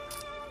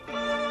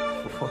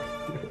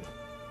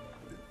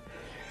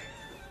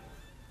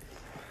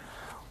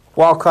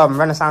Welcome,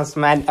 Renaissance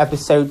Man,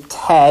 episode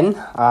 10.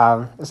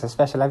 It's a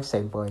special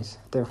episode, boys.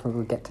 Don't think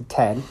we'll get to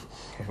 10.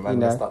 Man,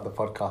 let's start the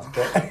podcast.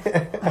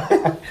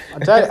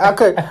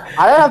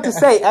 I don't have to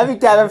say every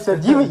damn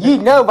episode. You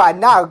know by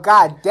now,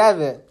 god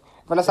damn it.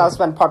 Renaissance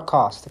Man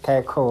podcast.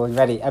 Okay, cool. You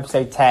ready?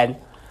 Episode 10.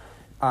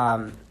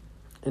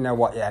 You know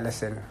what? Yeah,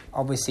 listen.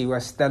 Obviously, we're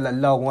still a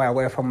long way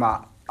away from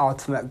our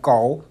ultimate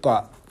goal,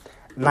 but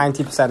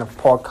 90% of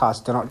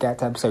podcasts do not get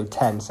to episode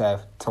 10.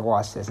 So to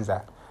us, this is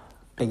a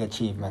big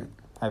achievement.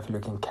 Hopefully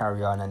we can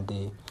carry on and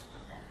do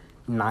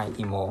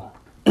 90 more.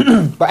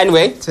 But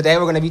anyway, today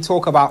we're going to be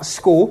talking about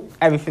school,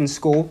 everything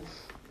school.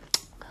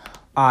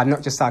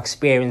 Not just our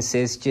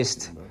experiences,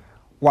 just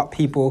what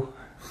people...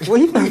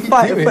 What are you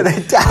fighting for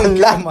the damn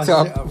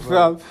laptop,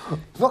 bro?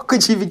 What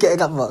could you be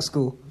getting up about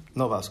school?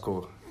 Not about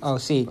school. Oh,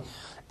 see.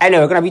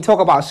 Anyway, we're going to be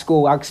talking about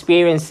school, our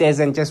experiences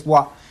and just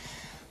what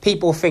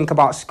people think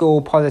about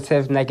school,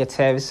 positives,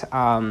 negatives.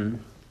 I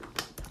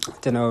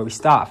don't know where we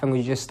start. I think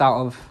we just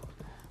start off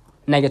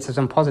negatives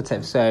and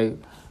positives. So,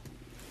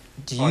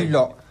 do you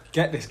lot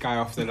get this guy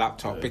off the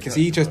laptop because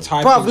he just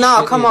typed? Bruv,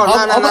 no, come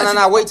on,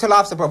 no. Wait till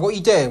after, bruv. What are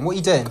you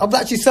doing? I've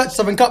actually searched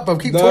something up,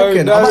 bruv. Keep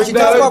talking. It's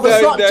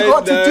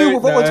got to do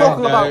with what we're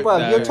talking about,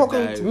 bruv. You're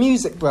talking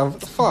music, bruv. What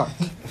the fuck?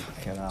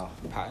 Okay, now.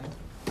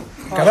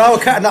 I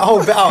was cutting that whole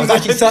bit out. I was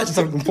actually searching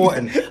something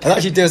important. I was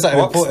actually doing something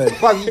important.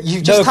 Bruv,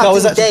 you just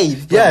typed in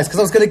Dave. Yes, because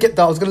I was going to get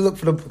that. I was going to look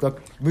for the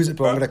music,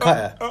 but I'm going to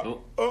cut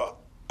it.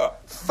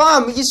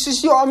 Fam, it's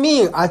just, you know what I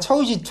mean? I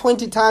told you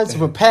 20 times to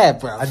prepare,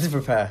 bro. I did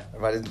prepare,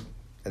 but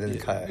I didn't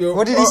cut it.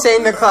 What did he say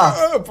in the car?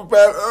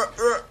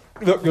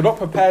 Look, you're not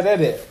prepared,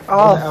 edit.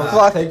 Oh,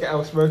 fuck. Take it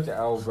out, smoke it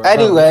out, bro.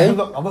 Anyway.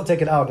 I'm not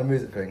taking out the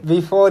music thing.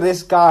 Before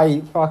this guy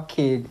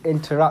fucking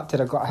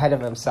interrupted and got ahead of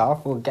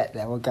himself, we'll get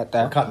there. I'm cutting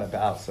that bit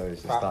out, so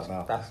it's just start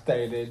now. That's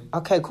staying in.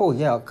 Okay, cool,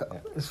 yeah.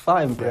 It's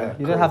fine, bro. Yeah,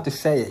 you don't have to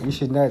say it. You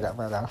should know that,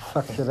 brother.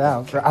 Fuck it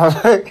out, bro.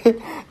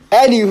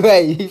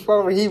 Anyway,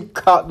 before he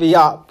cut me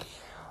up,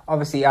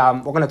 obviously,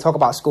 we're going to talk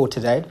about school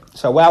today.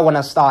 So where I want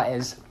to start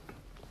is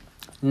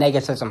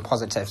negatives and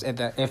positives,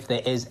 if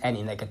there is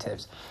any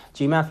negatives.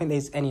 Do you think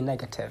there's any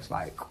negatives,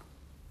 like,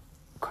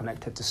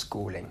 connected to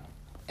schooling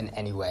in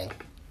any way?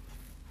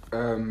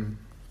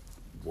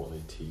 What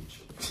they teach.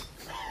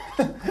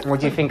 What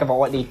do you think about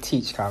what they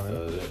teach, Calvin?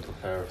 They don't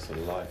prepare us for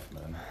life,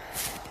 man.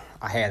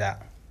 I hear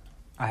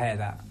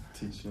that.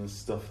 Teaching us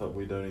stuff that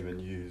we don't even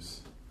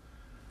use.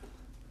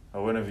 I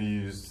never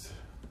used...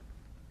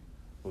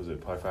 What was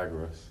it,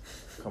 Pythagoras,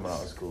 coming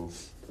out of school.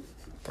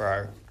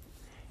 Bro.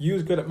 You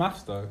was good at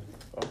maths, though.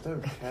 I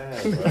don't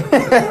care, bro.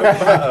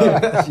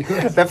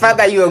 The fact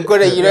that you were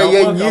good at, you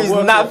use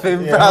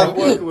nothing, bro.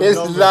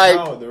 It's like...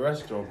 At the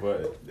restaurant,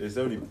 but it's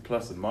only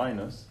plus and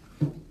minus.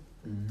 I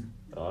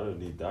don't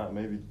need that.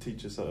 Maybe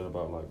teach us something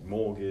about, like,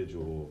 mortgage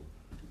or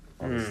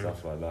other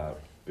stuff like that.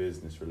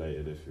 Business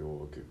related, if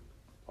you're,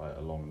 like,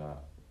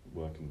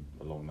 working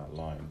along that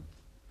line.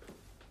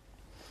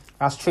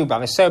 That's true,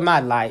 bro. It's so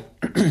mad, like...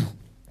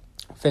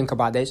 Think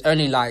about it. There's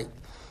only like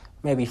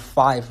maybe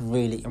 5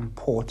 really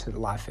important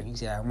life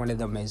things, yeah. And one of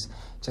them is,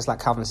 just like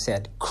Calvin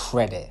said,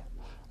 credit.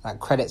 Like,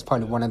 credit's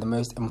probably one of the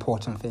most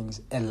important things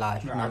in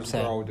life. You know what I'm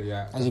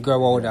saying? As you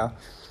grow older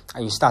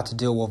and you start to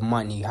deal with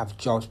money, you have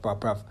jobs,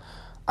 bruv.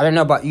 I don't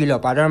know about you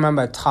lot, but I don't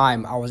remember a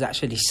time I was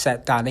actually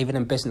set down, even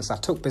in business. I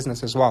took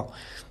business as well.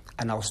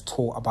 And I was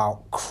taught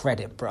about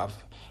credit, bruv.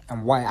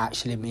 And what it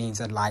actually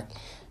means, and like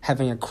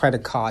having a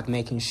credit card,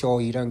 making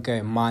sure you don't go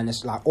in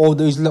minus, like all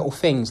those little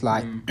things,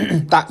 like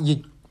that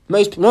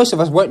most of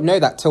us won't know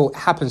that till it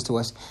happens to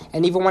us.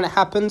 And even when it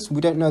happens,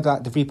 we don't know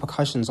that the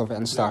repercussions of it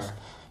and stuff. Yeah.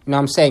 You know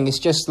what I'm saying? It's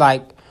just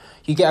like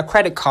you get a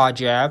credit card,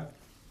 yeah.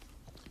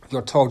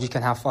 You're told you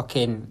can have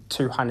fucking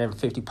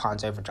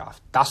 £250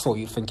 overdraft. That's what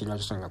you're thinking. You're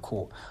just thinking,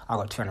 cool, I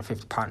got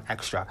 £250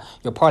 extra.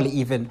 You're probably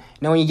even,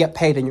 when you get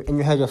paid in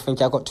your head, you're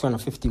thinking, I got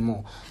 250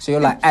 more. So you're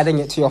like adding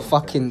it to your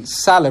fucking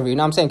salary. You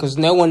know what I'm saying? Because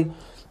no one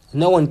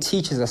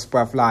teaches us,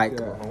 bruv, like...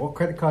 Yeah. What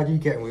credit card are you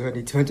getting with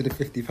only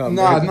 £250?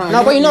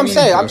 No, but you know what I'm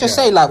saying? I'm just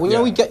saying, like,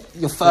 when we get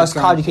your first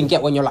card you can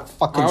get when you're, like,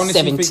 fucking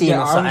 17 or something.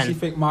 I honestly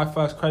think my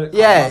first credit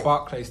card, my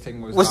Barclays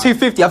thing was...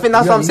 250. I think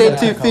that's what I'm saying,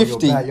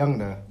 250. You're that young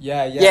now.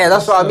 Yeah,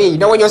 that's what I mean. You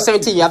know, when you're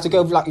 17, you have to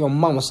go with, like, your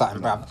mum or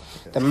something, bruv.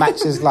 The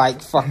max is,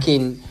 like,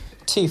 fucking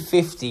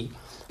 250.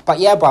 But,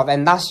 yeah, bruv,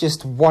 and that's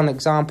just one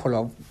example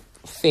of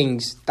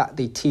things that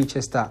they teach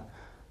us that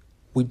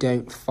we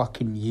don't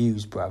fucking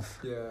use, bruv.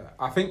 Yeah,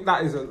 I think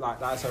that is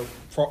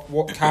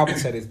what Calvin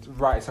said is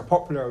right. It's a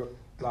popular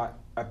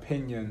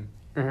opinion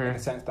in the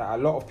sense that a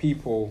lot of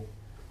people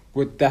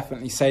would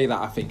definitely say that.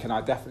 I think, and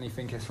I definitely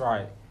think it's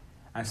right.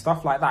 And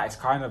stuff like that. It's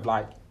kind of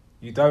like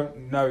you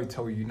don't know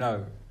till you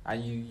know,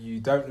 and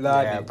you don't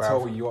learn it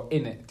till you're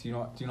in it. Do you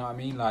know what I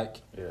mean? Like,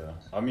 yeah,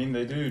 I mean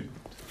they do.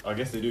 I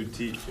guess they do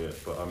teach it,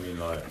 but I mean,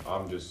 like,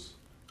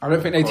 I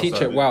don't think they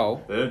teach it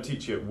well. They don't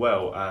teach it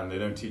well, and they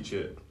don't teach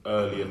it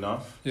early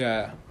enough.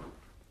 Yeah.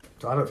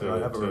 So I don't think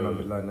I ever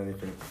remember learning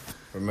anything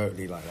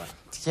remotely like that.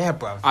 Yeah,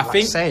 bro. I like,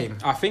 think same.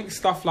 I think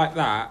stuff like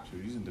that. So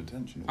you're using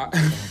detention. I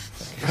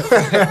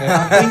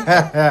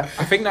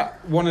think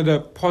that one of the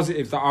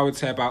positives that I would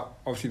say about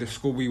obviously the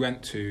school we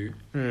went to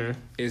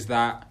is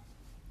that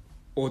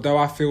although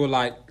I feel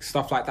like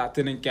stuff like that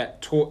didn't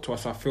get taught to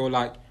us, I feel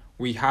like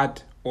we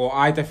had, or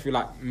I definitely feel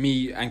like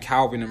me and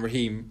Calvin and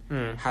Raheem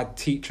had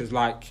teachers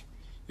like,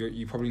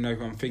 you probably know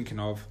who I'm thinking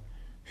of,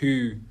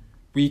 who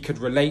we could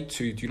relate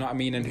to, do you know what I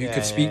mean? And who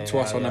could speak to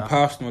us on a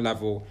personal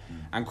level.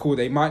 And cool,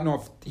 he might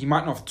not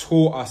have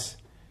taught us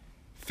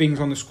things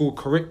on the school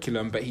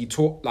curriculum, but he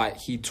taught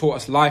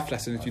us life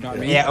lessons, do you know what I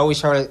mean? Yeah, always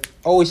try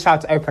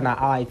to open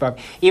our eyes, bro.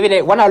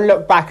 When I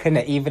look back in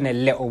it, even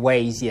in little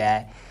ways,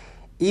 yeah,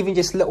 even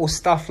just little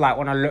stuff, like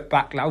when I look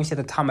back, like obviously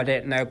at the time I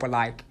didn't know, but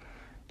like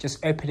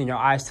just opening your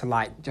eyes to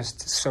like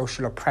just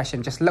social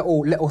oppression, just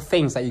little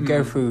things that you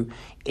go through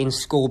in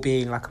school,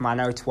 being like a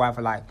minority,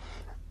 whatever. Like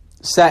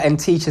certain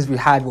teachers we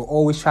had were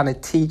always trying to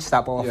teach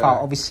that, but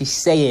without obviously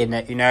saying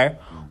it, you know,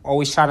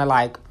 always trying to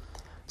like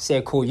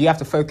say, cool, you have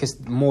to focus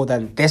more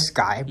than this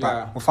guy,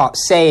 but without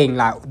saying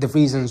like the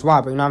reasons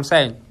why. But you know what I'm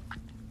saying?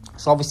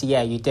 So obviously,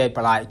 yeah, you did,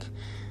 but like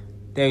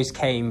those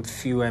came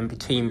few in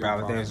between,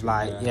 bro. There's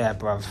like,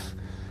 bro,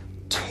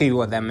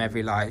 2 of them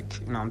every like,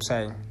 you know what I'm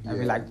saying?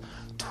 Every like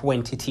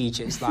 20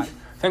 teachers. Like,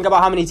 think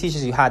about how many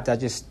teachers you had that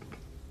just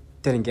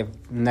didn't give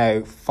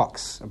no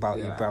fucks about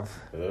you, bruv.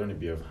 There'll only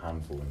be a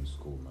handful in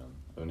school, man.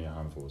 Only a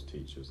handful of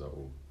teachers that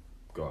will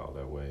go out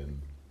their way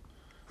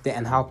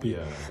and help you.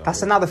 Yeah,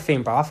 that's another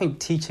thing, bro. I think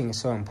teaching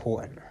is so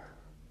important.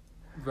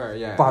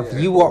 But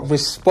you are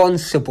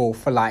responsible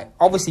for like,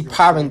 obviously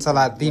parents are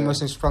like the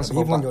most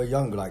responsible. Even when you're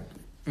young, like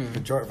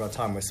majority of our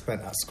time was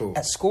spent at school.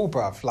 At school,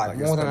 bruv. Like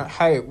more than at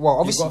home. Well,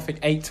 obviously you've got to think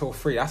 8 till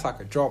 3. That's like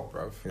a job,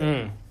 bruv.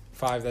 Yeah.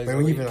 5 days.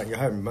 When even like you're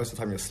home, most of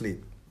the time you're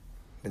asleep.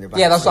 Then you're back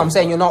that's what I'm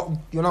saying. You're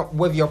not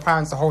with your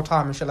parents the whole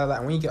time and shit like that.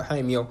 And when you get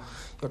home, you're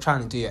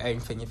trying to do your own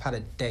thing. You've had a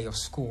day of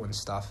school and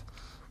stuff.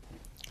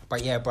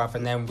 But yeah, bruv.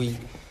 And then we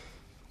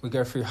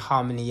go through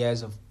how many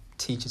years of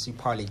teachers who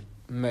probably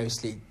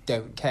mostly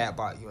don't care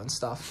about you and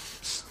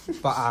stuff.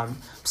 But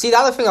see, the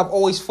other thing I've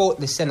always thought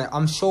this, innit?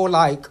 I'm sure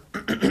like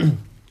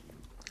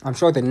I'm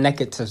sure the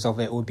negatives of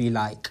it would be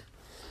like,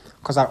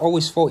 because I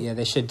always thought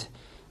there should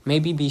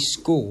maybe be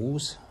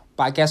schools,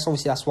 but I guess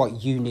obviously that's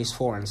what uni's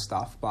for and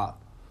stuff, but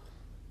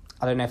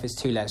I don't know if it's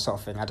too late sort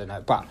of thing, I don't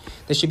know. But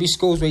there should be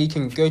schools where you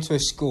can go to a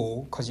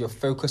school because you're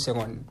focusing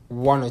on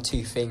 1 or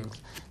 2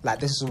 things. Like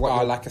this is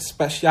what like a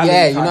speciality.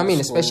 Yeah, you know what I mean?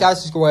 A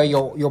speciality school where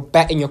you're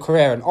betting your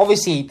career. And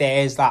obviously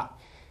there is that,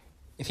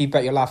 if you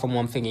bet your life on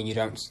one thing and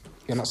you're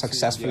not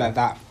successful at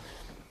that,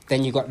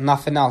 then you got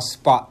nothing else.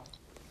 But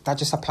that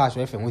just applies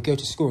to everything. We go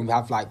to school and we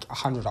have like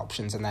 100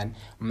 options, and then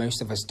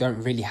most of us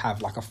don't really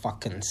have like a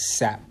fucking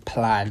set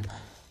plan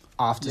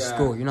after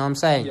school. You know what I'm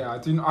saying? Yeah, I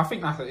do. I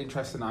think that's an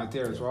interesting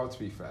idea as well, to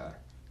be fair.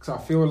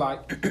 Because I feel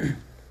like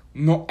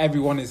not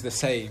everyone is the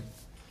same.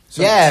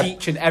 So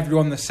teaching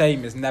everyone the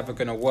same is never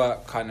going to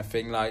work, kind of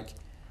thing. Like,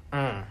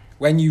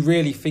 when you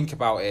really think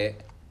about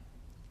it,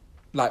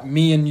 like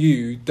me and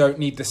you don't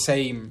need the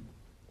same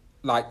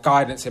like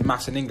guidance in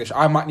maths and English.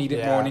 I might need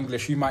it more in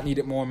English. You might need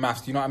it more in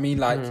maths. Do you know what I mean?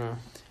 Like,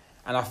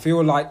 and I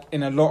feel like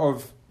in a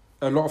lot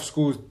of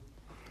schools,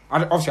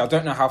 obviously I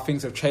don't know how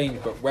things have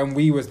changed, but when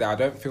we was there, I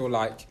don't feel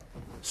like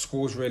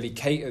schools really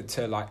catered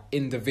to like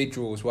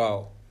individuals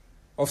well.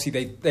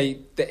 Obviously they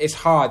it's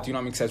hard. Do you know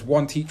what I mean? 'Cause there's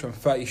 1 teacher and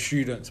 30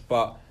 students,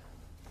 but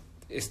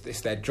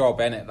it's their job,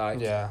 innit?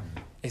 Like,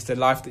 it's the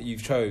life that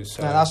you've chose.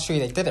 So. No, that's true.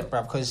 They did it,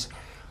 bro. Because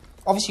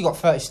obviously you got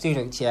 30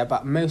 students,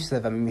 but most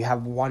of them you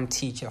have 1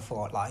 teacher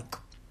for like,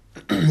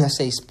 let's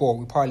say sport.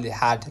 We probably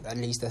had at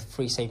least the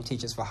 3 same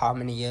teachers for how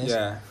many years?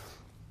 Yeah.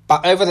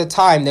 But over the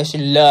time, they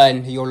should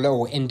learn your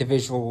little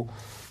individual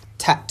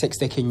tactics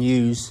they can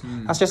use.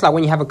 That's just like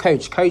when you have a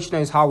coach. Coach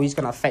knows how he's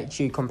going to affect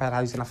you compared to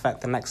how he's going to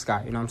affect the next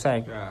guy. You know what I'm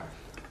saying? Yeah.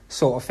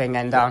 Sort of thing.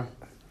 And do you not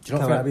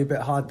think that'd be a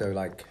bit hard though?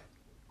 Like,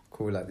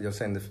 cool. Like you're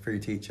saying, the 3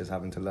 teachers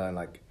having to learn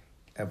like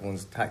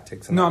everyone's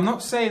tactics. And, no, like, I'm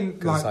not saying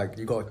like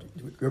you got.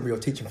 Remember, you're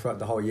teaching throughout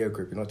the whole year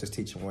group. You're not just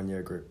teaching 1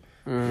 year group.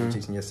 You're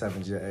teaching year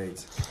 7s, year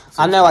 8s.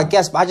 So I know, I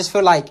guess, but I just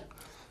feel like,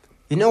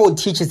 you know, all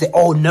teachers, they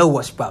all know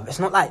us, bruv. It's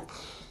not like,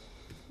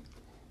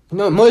 you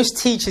know, most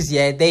teachers,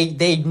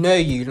 they know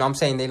you know what I'm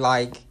saying? They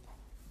like,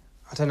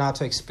 I don't know how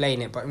to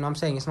explain it, but you know what I'm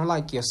saying? It's not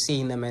like you're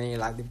seeing them and you're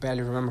like, they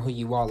barely remember who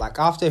you are. Like,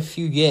 after a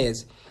few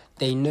years,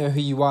 they know who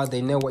you are,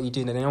 they know what you're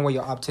doing, they know what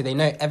you're up to, they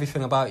know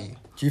everything about you.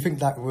 Do you think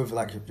that with,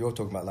 like, you're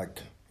talking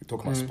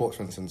about sports,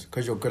 for instance,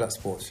 because you're good at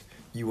sports,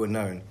 you were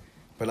known.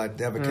 But, like,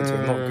 the other kids who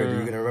are not good,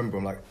 you're going to remember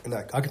them.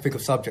 Like, I can think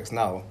of subjects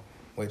now,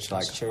 which,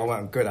 like, I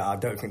wasn't good at. I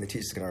don't think the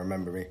teacher's going to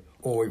remember me.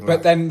 Or even,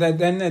 but then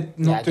they're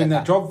not doing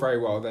their job very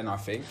well, then, I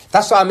think.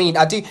 That's what I mean.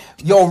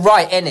 You're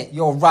right, innit?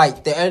 You're right.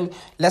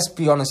 Let's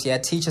be honest,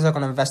 teachers are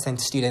going to invest in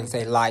students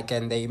they like,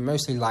 and they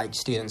mostly like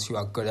students who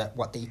are good at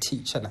what they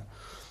teach, innit?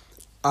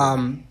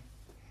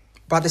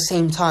 But at the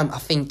same time, I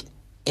think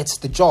it's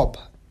the job.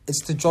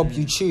 It's the job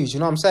you choose, you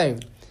know what I'm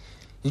saying?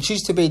 You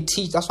choose to be a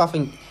teacher. That's why I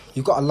think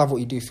you've got to love what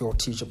you do for your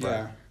teacher, bro.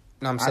 Yeah.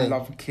 what I'm saying? I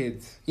love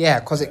kids. Yeah,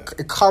 because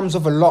it comes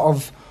with a lot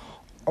of,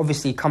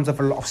 obviously, it comes with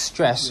a lot of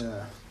stress.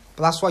 Yeah.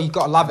 But that's why you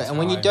got to love it. And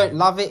when you Time. don't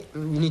love it,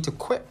 you need to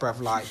quit,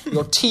 bruv. Like,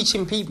 you're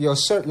teaching people,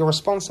 you're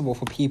responsible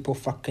for people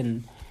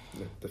fucking...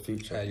 The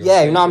future.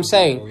 Yeah, you know what I'm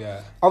saying? People,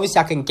 yeah. Obviously,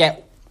 I can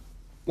get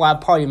why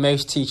probably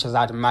most teachers,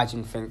 I'd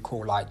imagine, think,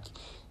 cool, like,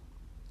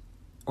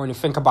 when you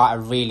think about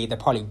it, really, they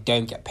probably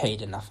don't get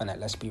paid enough, innit?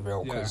 Let's be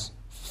real, because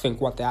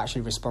think what they're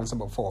actually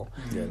responsible for.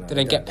 Yeah, no, they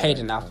don't get paid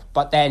enough. Yeah.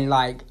 But then,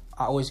 like,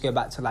 I always go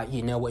back to, like,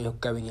 you know what you're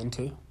going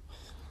into. You know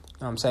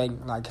what I'm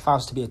saying? Like, if I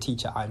was to be a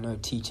teacher, I know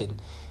teaching,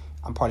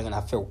 I'm probably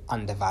going to feel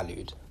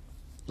undervalued,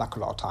 like, a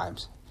lot of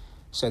times.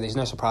 So there's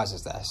no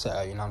surprises there.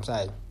 So, you know what I'm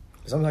saying?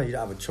 Sometimes you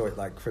don't have a choice.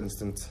 Like, for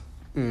instance,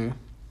 I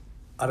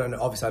don't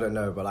know. Obviously, I don't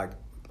know, but like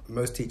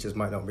most teachers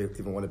might not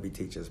even want to be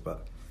teachers.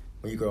 But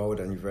when you grow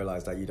older and you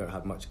realise that you don't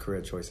have much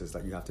career choices,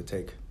 that you have to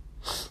take.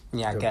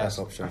 Yeah, I the guess. best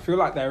option. I feel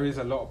like there is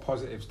a lot of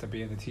positives to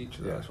being a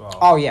teacher though, as well.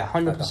 Oh yeah,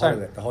 Like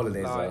 100%. the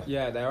holidays. Like,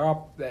 yeah, there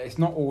are. It's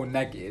not all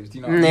negatives. Do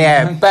you know what I mean?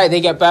 Yeah, but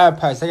they get bare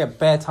posts, they get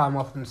bare time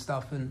off and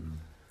stuff, and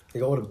they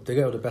get all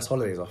the best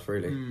holidays off,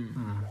 really.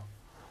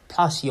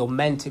 plus you're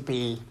meant to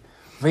be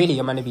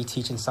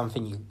teaching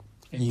something you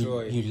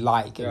Enjoy. you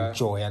like,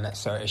 enjoy, and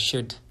so it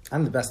should.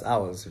 And the best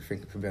hours,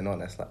 if being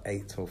honest, like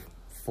 8 till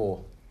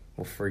 4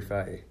 or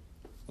 3:30.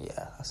 Yeah,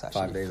 that's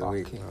actually 5 days a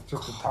week.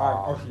 Just the time,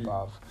 calm, obviously,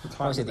 bruv. the time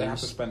Obviously that they they have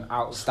to use spend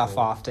out of stuff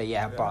school.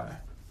 after,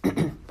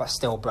 but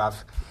still, bruv.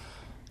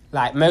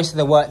 Like most of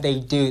the work they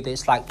do,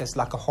 there's like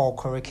a whole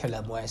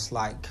curriculum where it's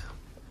like,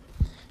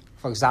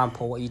 for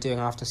example, what you're doing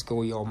after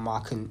school, you're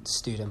marking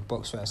student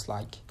books, where it's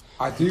like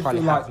I do you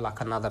probably feel have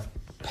like another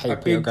a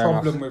paper you're big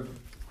going problem off.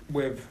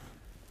 with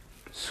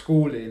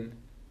schooling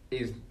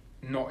is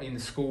not in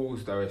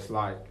schools though. It's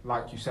like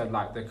you said,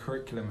 like the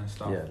curriculum and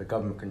stuff. Yeah, the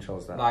government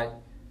controls that. Like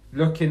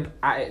looking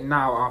at it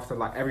now after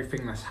like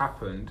everything that's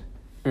happened,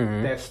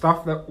 there's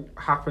stuff that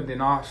happened in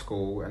our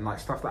school and like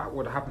stuff that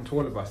would have happened to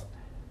all of us,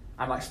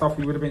 and like stuff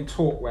we would have been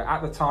taught where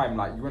at the time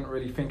like you wouldn't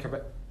really think of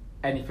it,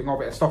 anything of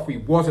it, and stuff we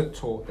wasn't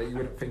taught that you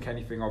wouldn't think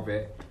anything of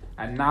it.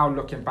 And now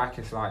looking back,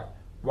 it's like,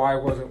 why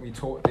wasn't we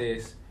taught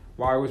this?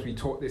 Why was we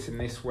taught this in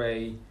this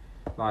way?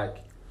 Like,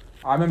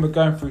 I remember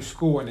going through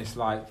school and it's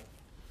like,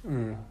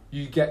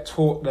 you get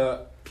taught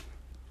that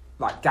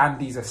like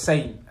Gandhi's a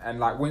saint and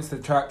like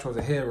Winston Churchill was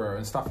a hero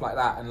and stuff like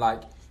that, and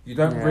like you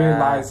don't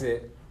realise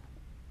it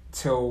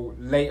till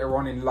later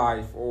on in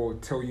life or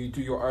till you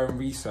do your own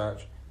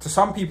research. To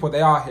some people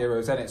they are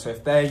heroes, innit? So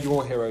if they're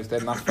your heroes,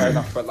 then that's fair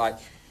enough, but like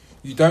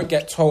you don't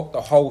get taught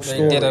the whole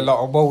story. They did a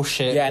lot of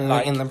bullshit and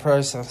in the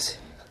process.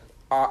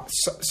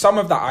 Some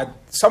of that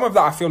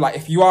I feel like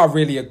if you are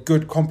really a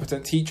good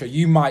competent teacher,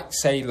 you might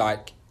say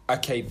like,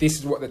 okay, this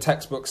is what the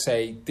textbooks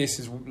say, this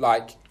is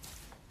like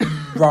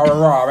rah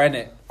rah rah,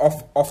 innit?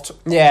 Off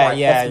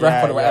the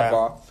record or whatever.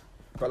 Yeah.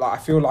 But like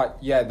I feel like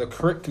the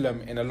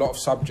curriculum in a lot of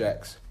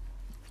subjects,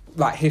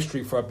 like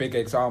history for a big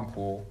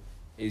example,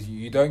 is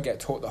you don't get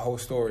taught the whole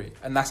story,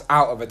 and that's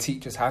out of a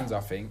teacher's hands. I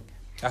think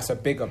that's a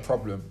bigger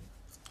problem.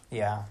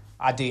 Yeah,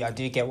 I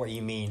do get what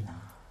you mean,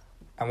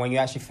 and when you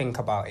actually think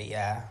about it,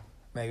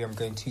 maybe I'm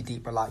going too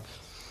deep, but like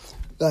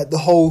the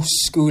whole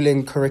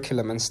schooling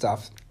curriculum and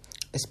stuff,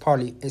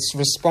 it's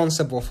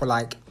responsible for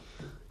like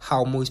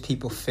how most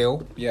people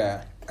feel.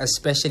 Yeah,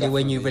 especially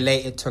definitely. when you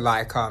relate it to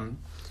like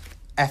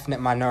ethnic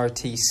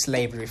minorities,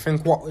 slavery.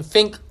 Think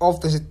of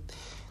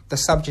the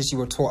subjects you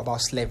were taught about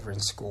slavery in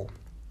school.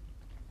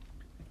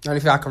 The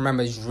only thing I can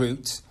remember is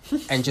roots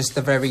and just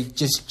the very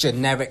just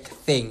generic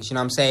things. You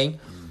know what I'm saying?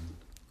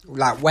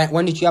 Like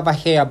when did you ever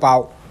hear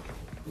about,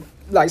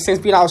 like, since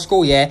being out of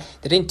school, they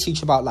didn't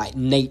teach about like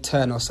Nate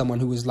Turner or someone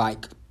who was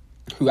like,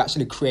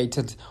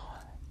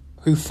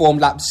 who formed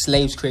like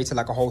slaves, created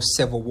like a whole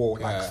civil war,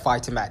 like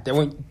fighting back. They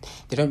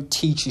don't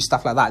teach you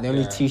stuff like that. They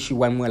only teach you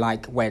when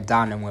we're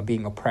down and we're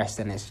being oppressed,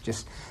 and it's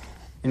just,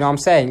 you know what I'm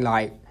saying?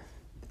 Like,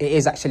 it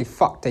is actually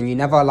fucked, and you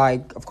never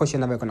like, of course you're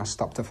never gonna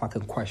stop to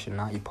fucking question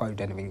that. You probably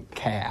don't even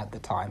care at the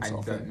time. And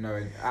you don't know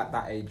it. At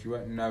that age, you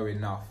won't know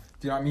enough.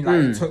 Do you know what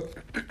I mean?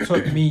 Like it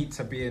took me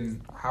to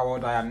being how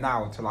old I am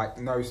now to like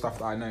know stuff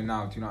that I know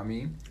now. Do you know what I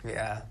mean?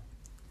 Yeah,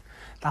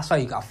 that's why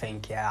you gotta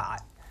think.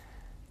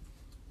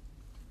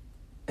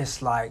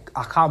 It's like,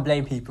 I can't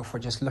blame people for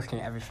just looking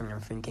at everything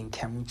and thinking,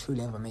 can we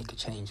truly ever make a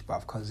change,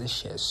 bruv? Because this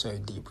shit is so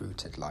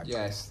deep-rooted. Like,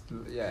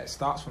 it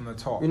starts from the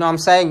top. You know what I'm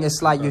saying?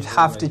 It's like you'd Goes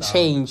have all to the way down.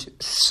 change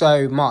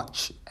so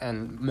much,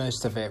 and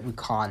most of it we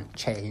can't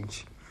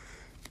change.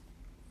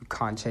 We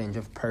can't change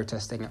of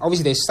protesting.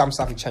 Obviously, there's some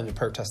stuff you change with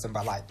protesting,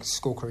 but like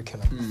school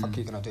curriculum, what the fuck are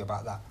you going to do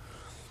about that?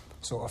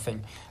 Sort of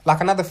thing.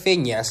 Like another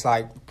thing, it's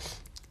like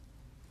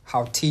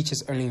how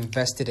teachers only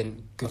invested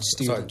in good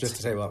students. Sorry, just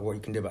to say about what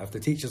you can do, but if the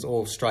teachers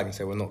all strike and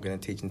say we're not going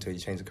to teach until you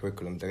change the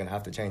curriculum, they're going to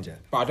have to change it.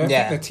 But I don't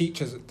think the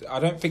teachers. I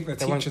don't think the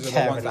They won't teachers are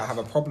care the ones that enough. have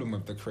a problem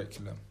with the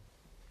curriculum.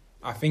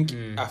 I think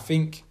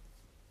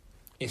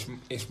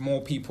it's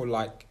more people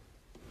like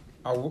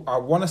I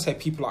want to say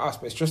people like us,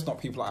 but it's just not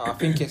people like us. I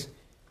think it's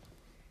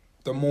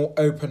the more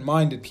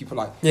open-minded people.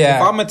 Like, if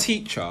I'm a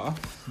teacher,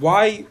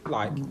 why,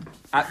 like,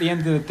 at the end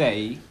of the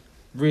day,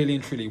 really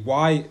and truly,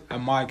 why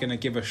am I going to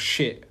give a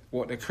shit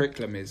what the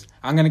curriculum is?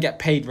 I'm going to get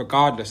paid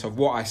regardless of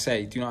what I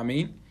say. Do you know what I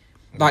mean?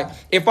 Like,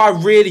 if I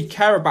really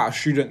care about a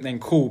student, then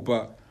cool,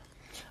 but...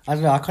 I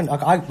don't know, I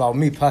couldn't, well,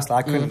 me personally,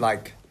 I couldn't,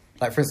 like,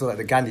 for instance, like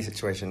the Gandhi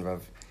situation,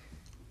 bruv.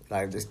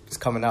 Like, it's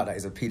coming out that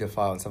he's a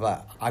paedophile and stuff like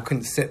that. I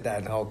couldn't sit there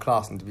in the whole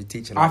class and to be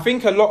teaching. I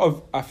think a lot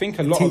of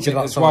it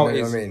as well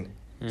is... I mean?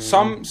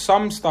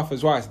 Some stuff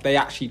as well is they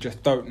actually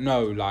just don't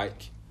know,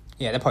 like...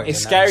 Yeah, they're probably...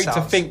 It's scary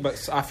to think,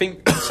 but I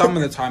think some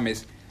of the time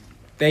is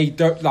they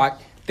don't, like...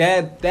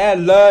 They're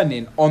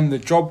learning on the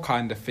job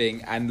kind of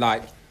thing and,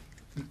 like...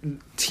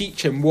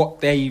 teaching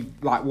what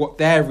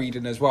they're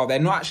reading as well. They're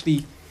not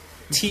actually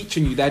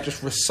teaching you, they're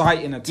just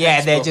reciting a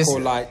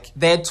textbook.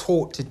 They're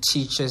taught to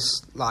teach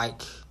us,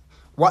 like,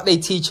 what they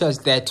teach us,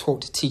 they're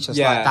taught to teach us,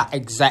 like, that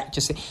exact,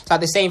 just, it's like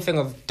the same thing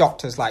of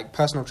doctors, like,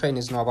 personal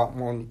trainers know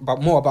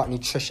more about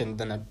nutrition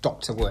than a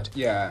doctor would.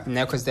 Yeah. You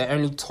know, because they're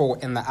only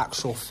taught in the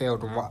actual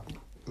field and what,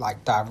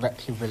 like,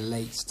 directly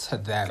relates to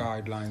them.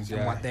 Guidelines,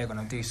 and what they're going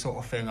to do, sort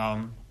of thing.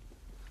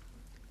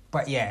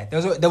 But yeah,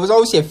 there was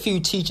obviously a few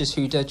teachers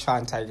who did try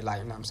and tell you, like,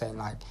 you know what I'm saying,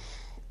 like,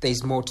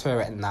 there's more to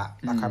it than that.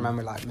 Like, I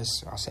remember, like,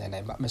 I'll say her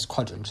name, but Miss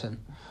Codrington.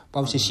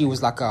 But obviously she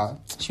was like a,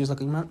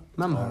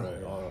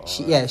 remember?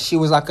 She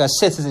was like a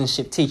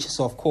citizenship teacher,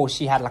 so of course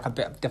she had like a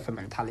bit of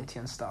different mentality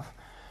and stuff.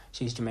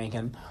 She's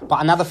Jamaican.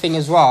 But another thing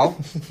as well...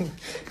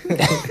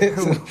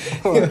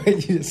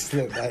 You just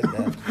slipped right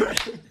there.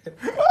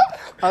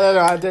 I don't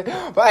know how to do.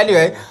 But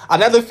anyway,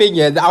 another thing,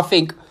 that I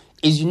think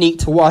is unique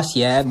to us,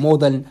 more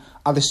than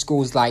other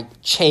schools like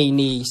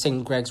Cheney,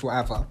 St. Greg's,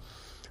 whatever.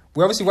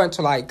 We obviously went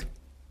to like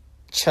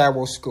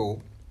Cherwell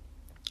School,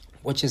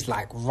 which is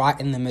like right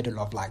in the middle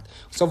of like,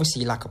 it's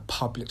obviously like a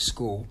public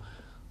school,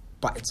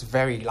 but it's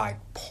very like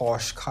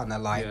posh kind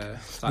of like,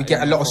 we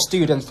get a lot of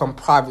students from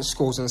private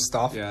schools and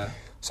stuff. Yeah.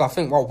 So I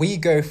think what we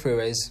go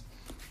through is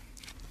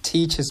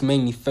teachers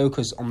mainly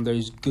focus on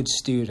those good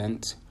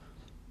students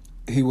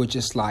who were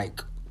just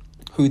like,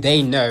 who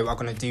they know are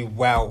going to do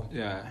well.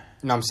 Yeah. You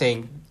know what I'm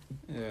saying?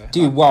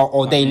 Do well,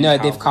 or they know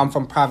they've come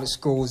from private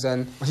schools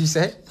and... What did you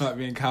say? Like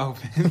being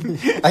Calvin.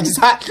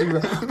 Exactly.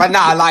 But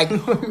nah, like...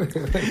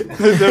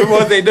 the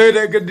ones they know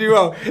they're going to do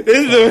well. They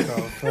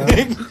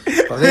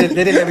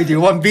didn't let me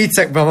do one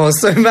BTEC, bro. I was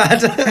so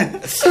mad. I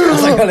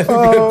was like, let me do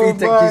a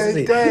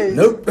BTEC.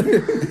 Nope.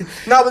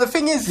 No, but the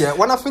thing is,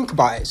 when I think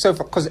about it, so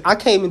because I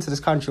came into this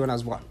country when I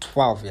was,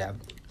 12,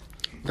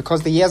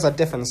 because the years are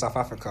different in South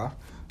Africa.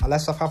 I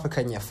left South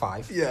Africa in year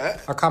 5. Yeah.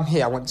 I come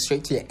here, I went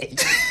straight to year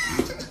 8.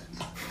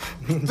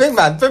 Big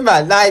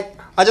man, like,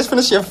 I just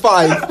finished year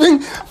 5.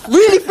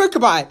 Really think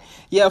about it.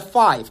 Year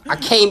 5. I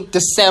came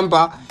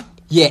December,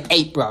 year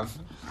 8, bruv.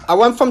 I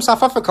went from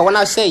South Africa, when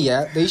I say,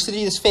 they used to do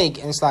this thing,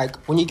 and it's like,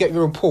 when you get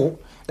your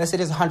report, let's say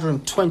there's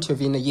 120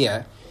 of you in a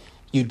year,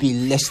 you'd be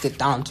listed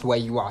down to where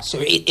you are. So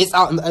it's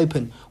out in the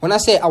open. When I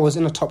say I was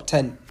in the top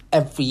 10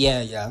 every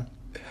year,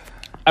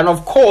 and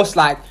of course,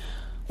 like,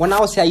 when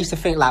I was here, I used to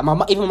think, like,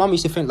 even mum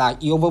used to think,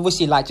 like, you've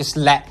obviously, like, just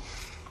let...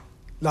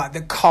 like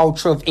the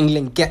culture of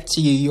England get to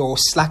you, you're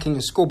slacking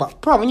in school. But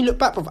bro, when you look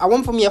back, bro, I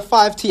went from year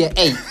 5 to year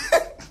 8.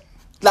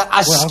 Like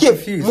I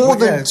skipped more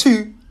than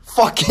 2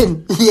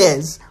 fucking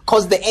years.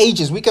 Cause the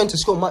ages, we go into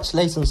school much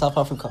later in South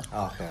Africa.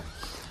 Oh, okay.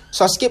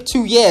 So I skipped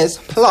 2 years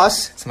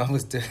plus. So I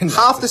was doing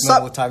half the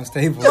times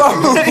table. Bro,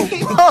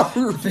 you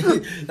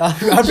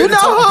know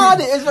how hard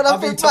it is when I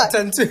think back. Top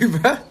 10 too,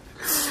 bro.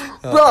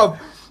 Bro,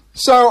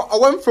 so I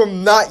went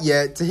from that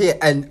year to here,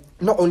 and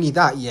not only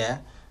that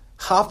year,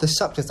 half the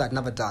subjects I'd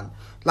never done.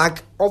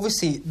 Like,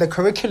 obviously, the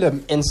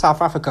curriculum in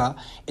South Africa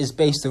is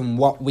based on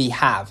what we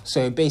have.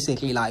 So,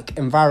 basically, like,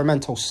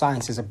 environmental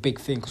science is a big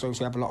thing because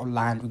obviously we have a lot of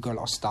land, we've got a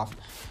lot of stuff.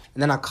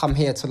 And then I come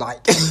here to,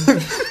 like, you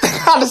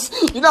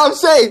know what I'm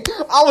saying?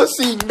 I was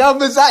seeing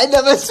numbers I ain't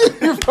never seen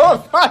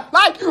before.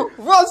 Like,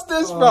 what's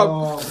this,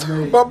 bro?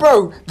 But,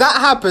 bro, that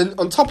happened.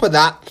 On top of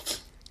that,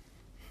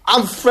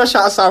 I'm fresh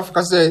out of South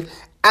Africa, so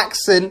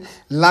accent,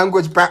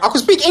 language, I could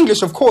speak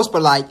English, of course,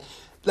 but, like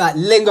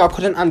lingo I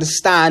couldn't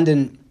understand,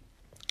 and you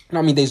know what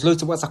I mean, there's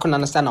loads of words I couldn't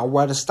understand. I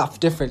worded stuff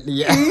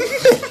differently. I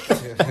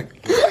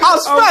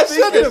was fresh,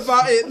 thinking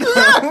about it.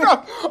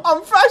 Bro,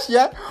 I'm fresh,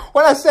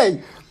 when I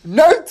say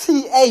no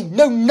TA,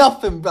 no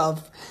nothing,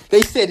 bruv,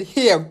 they said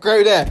here,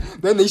 go there,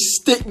 then they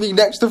stick me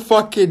next to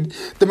fucking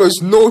the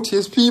most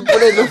naughtiest people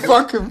in the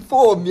fucking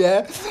form,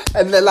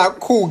 and they're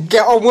like, cool,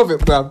 get on with it,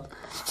 bruv.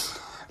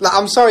 Like,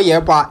 I'm sorry,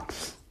 but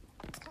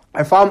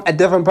if I'm a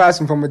different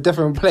person from a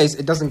different place,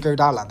 it doesn't go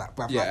down like that,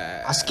 bruv. Yeah.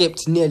 Like, I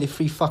skipped nearly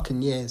 3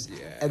 fucking years,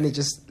 and they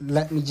just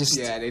let me just...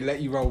 Yeah, they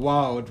let you roll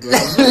wild, bro.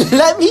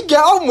 Let me get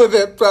on with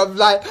it, bruv.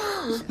 Like,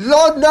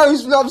 Lord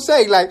knows what I'm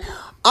saying. Like,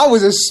 I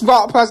was a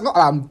smart person. Not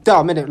that I'm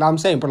dumb, innit? Like I'm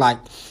saying, but like,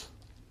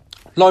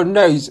 Lord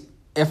knows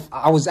if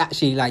I was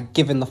actually like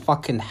given the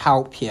fucking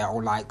help here,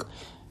 or like,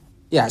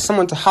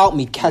 someone to help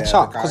me catch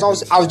up, because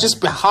I was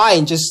just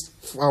behind, just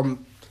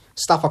from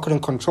stuff I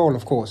couldn't control,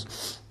 of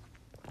course.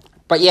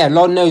 But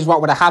Lord knows what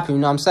would have happened,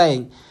 you know what I'm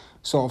saying?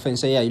 Sort of thing.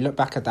 So you look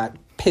back at that,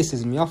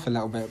 pisses me off a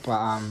little bit.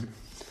 But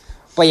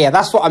But yeah,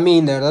 that's what I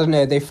mean though, doesn't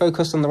it? They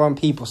focus on the wrong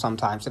people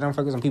sometimes. They don't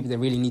focus on people that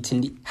really need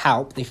to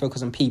help. They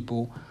focus on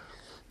people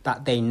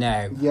that they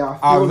know are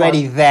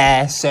already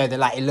there, so that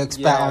like it looks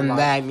better on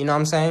them. You know what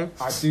I'm saying?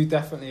 I do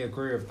definitely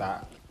agree with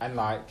that, and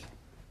like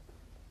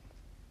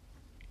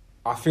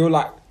I feel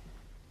like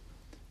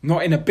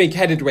not in a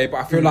big-headed way, but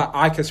I feel like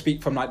I can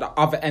speak from like the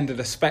other end of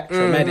the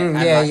spectrum, and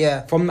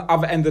like, from the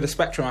other end of the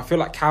spectrum, I feel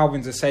like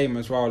Calvin's the same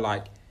as well.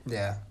 Like,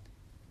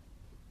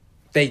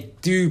 they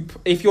do.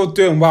 If you're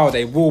doing well,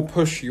 they will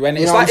push you, and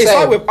it's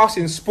like with us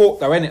in sport,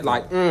 though, isn't it?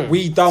 Like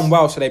we done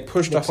well, so they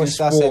pushed us in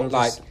sport,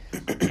 like,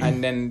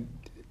 and then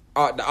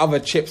the other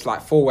chips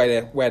like fall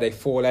where they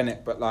fall in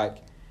it. But like,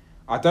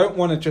 I don't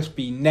want to just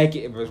be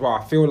negative as well.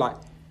 I feel like.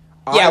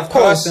 I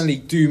personally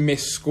do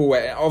miss school.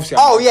 Obviously,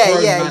 but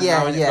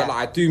like,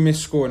 I do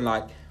miss school, and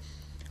like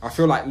I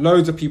feel like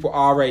loads of people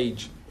our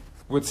age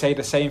would say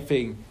the same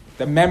thing.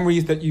 The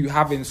memories that you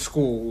have in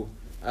school,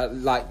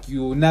 like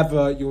you'll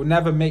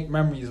never make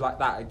memories like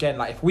that again.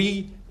 Like if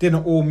we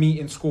didn't all meet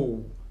in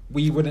school,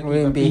 we wouldn't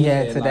even be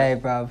here today,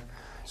 like, bruv.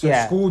 So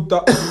school,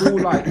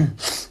 like,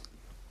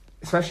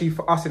 especially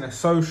for us in a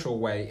social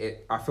way,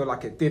 I feel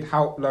like it did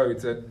help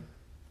loads, and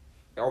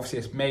obviously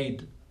it's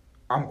made.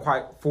 I'm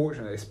quite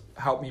fortunate. It's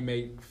helped me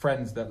make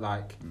friends that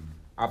like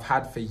I've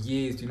had for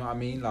years. Do you know what I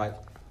mean? Like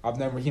I've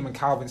known Raheem and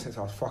Calvin since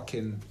I was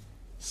fucking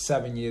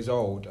 7 years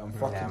old. I'm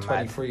fucking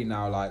 23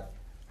 now. Like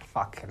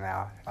fucking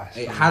hell.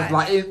 It has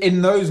like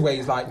in those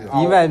ways. Like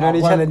you man known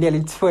each other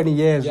nearly 20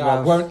 years. Yeah, bro. I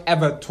won't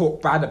ever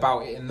talk bad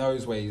about it in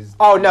those ways.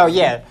 Oh no,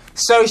 yeah.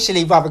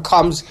 Socially, but it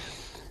comes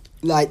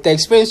like the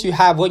experience you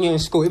have when you're in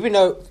school. Even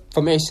though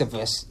for most of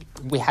us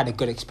we had a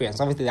good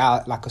experience. Obviously, there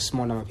are like a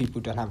small number of people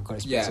who don't have a good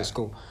experience at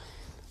school.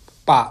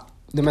 But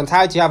the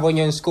mentality you have when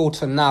you're in school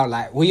to now,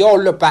 like, we all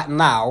look back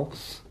now,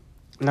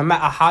 no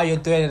matter how you're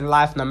doing in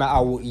life, no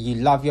matter you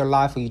love your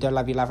life or you don't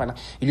love your life right now,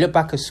 you look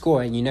back at school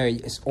and you know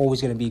it's always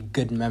going to be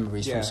good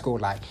memories from school.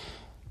 Like,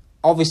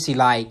 obviously,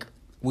 like,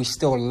 we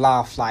still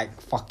laugh like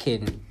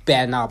fucking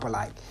bare now, but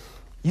like,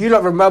 you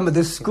don't remember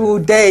the school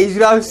days,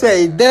 you know what I'm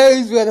saying?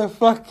 Those were the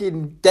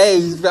fucking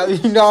days, bro,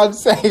 you know what I'm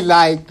saying?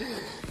 Like,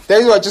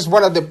 those were just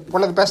one of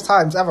the best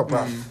times ever,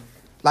 bro.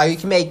 Like, you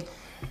can make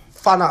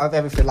fun out of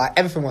everything. Like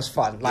everything was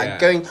fun. Like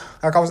going,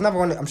 like I was never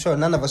one. I'm sure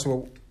none of us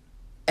were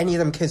any of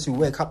them kids who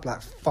wake up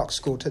like fuck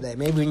school today.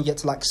 Maybe when you get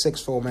to like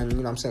sixth form and you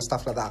know what I'm saying,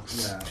 stuff like that.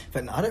 Yeah,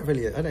 but I don't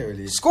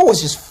really. School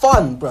was just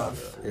fun, bro.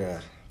 Yeah.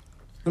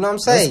 You know what I'm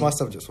saying? Most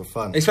my subjects were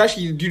fun.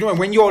 Especially, do you know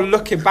when you're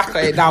looking back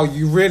at it now,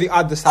 you really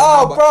understand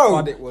how much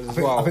fun it was. I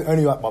think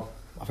only like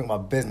my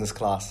business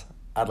class.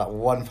 I had like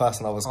one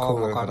person I was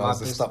cool with, and I was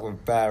just stuck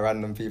with bare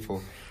random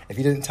people. If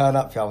you didn't turn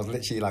up here, I was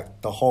literally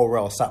like the whole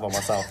row sat by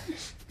myself.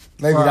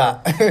 Maybe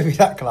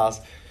that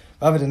class.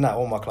 But other than that,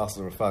 all my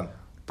classes were fun.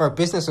 Bro,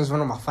 business was one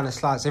of my funnest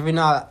classes. Every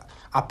night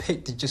I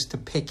picked it just to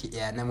pick it,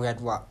 and then we had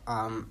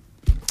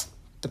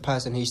the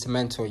person who used to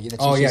mentor you.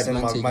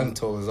 My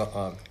mentor was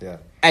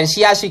and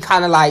she actually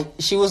kind of like,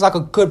 she was like a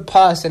good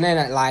person,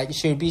 innit? Like,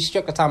 she would be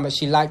strict at the time, but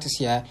she liked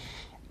us,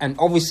 and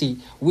obviously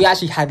we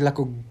actually had like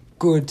a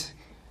good,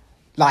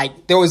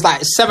 like, there was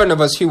like 7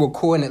 of us who were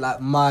calling it like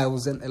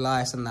Miles and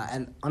Elias and that.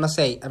 And when I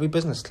say every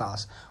business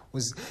class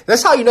was,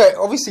 that's how you know,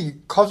 obviously,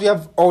 because we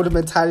have older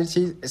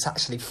mentality, it's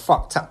actually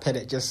fucked up,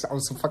 innit? Just on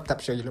some fucked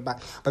up show, you look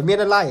back. But me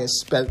and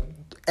Elias spent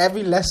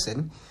every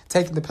lesson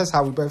taking the piss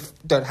how we both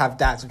don't have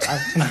dads. And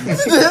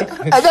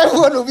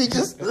everyone will be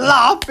just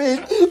laughing,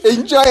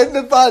 enjoying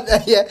the fun.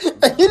 And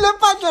you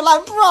look back, you're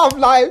like, bro,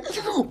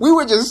 like, we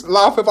would just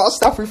laugh about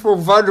stuff we feel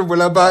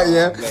vulnerable about,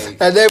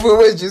 and everyone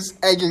was just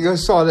egging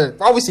us on. And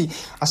obviously,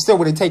 I still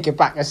wouldn't take it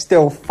back. It's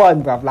still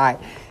fun, bruv. Like,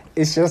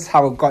 it's just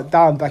how it got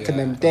down back in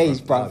them days,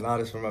 bro. Now I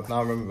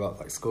remember about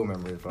like school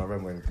memories, but I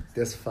remember when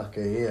this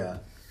fucker here.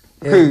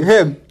 Who?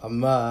 Him?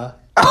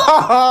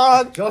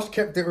 Josh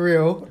kept it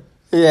real.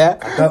 Yeah.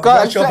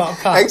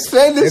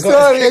 Explain the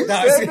story.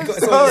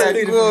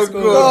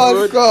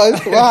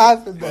 God. What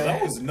happened there?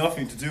 That was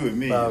nothing to do with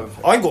me.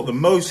 I got the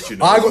most, you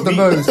know. I got the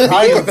most.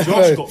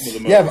 Josh got the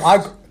most. Yeah, but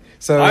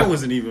I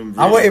wasn't even. Really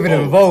I wasn't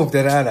even involved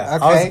in it.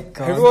 Okay.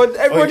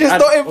 Everyone just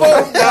not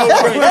involved.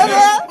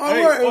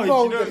 I weren't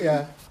involved.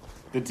 Yeah.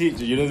 The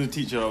teacher, you know, the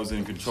teacher I was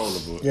in control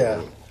of.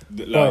 Yeah.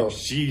 Like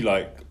she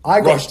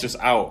rushed us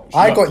out.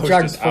 I got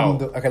dragged from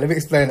the. Okay, let me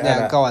explain it.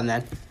 Yeah, go on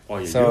then. Oh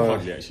yeah, you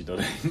hardly actually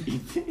done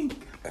anything.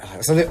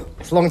 So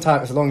it's a long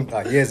time. It's a long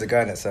years ago,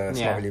 innit? So it's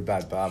not really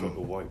bad. But the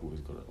white boys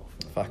got it off.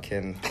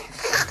 Fucking.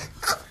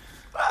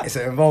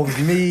 So it involves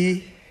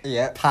me,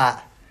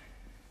 Pat,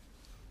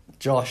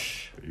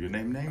 Josh, your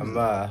name, and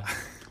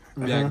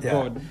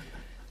God.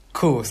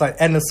 Cool. It's like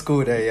end of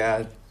school day.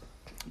 Yeah.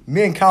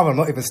 Me and Calvin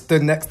not even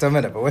stood next to him,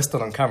 innit? But we're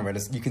still on camera.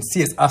 And you can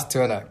see it's us two,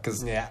 innit?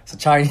 Because it's a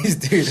Chinese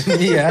dude and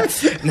me, and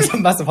there's a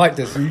massive height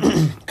difference.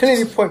 You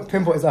clearly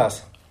pinpoint his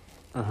ass.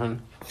 I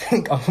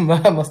think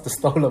man must have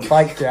stolen a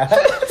bike,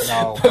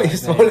 No, but he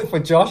stole it for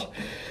Josh.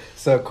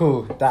 So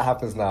cool, that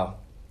happens now.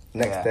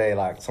 Next day,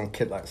 like some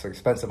kid, like so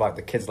expensive bike.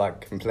 The kids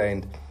like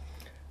complained,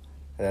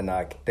 and then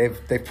like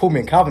they pulled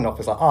me and Calvin off.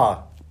 It's like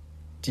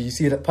do you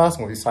see that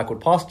person who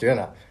cycled past you,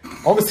 innit?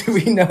 Obviously,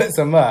 we know it's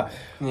a Mer.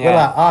 Yeah. We're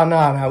like, oh,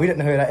 no, we don't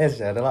know who that is,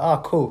 yeah. They're like,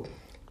 oh, cool.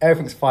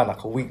 Everything's fine.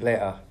 Like, a week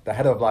later, the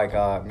head of, like,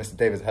 Mr.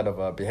 Davis, head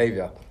of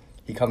behaviour,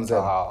 he comes in.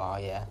 Oh,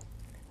 yeah.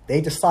 They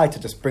decide to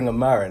just bring a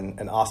Mer in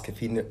and ask if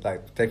he knew,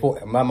 like, they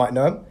thought a Mer might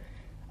know him.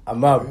 A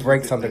Mer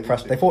breaks under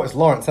pressure. They thought it's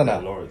Lawrence, innit? Yeah,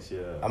 Lawrence,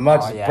 yeah. A Mer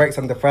just breaks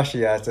under pressure,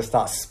 yeah, just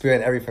starts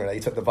spewing everything. Like, he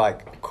took the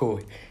bike.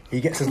 Cool. He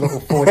gets his little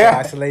 4-day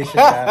isolation,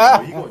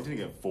 yeah. He didn't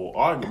get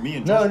 4. Me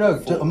and No,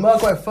 Josh got 4. A Mer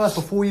got it first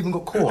before we even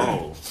got caught.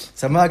 Oh.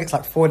 So Mer gets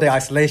like 4-day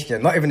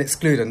isolation, not even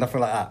excluded,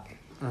 nothing like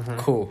that.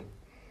 Cool.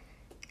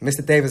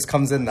 Mr. Davis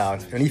comes in now,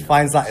 and he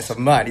finds out it's a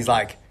Mer, and he's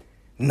like,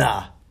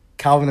 nah.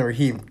 Calvin and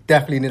Raheem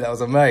definitely knew that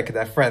was a Mer because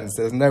they're friends.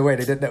 There's no way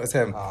they didn't know it was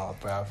him. Oh,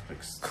 bruv.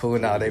 Cool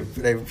now.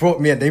 They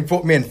brought me in. They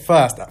brought me in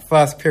first, that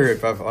first period,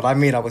 bruv. What I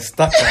mean, I was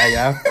stuck there,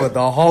 yeah, for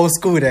the whole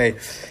school day.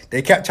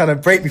 They kept trying to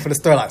break me for the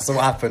story, like, so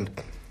what happened?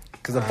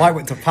 Because the bike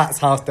went to Pat's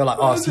house. They're like,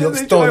 oh, so you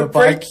stole the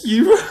bike.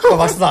 I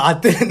was like, I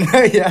didn't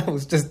know, yeah, I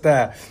was just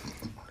there.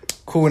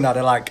 Cool now.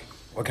 They're like,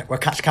 okay, we'll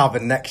catch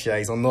Calvin next year.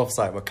 He's on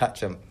Northside. We'll catch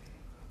him.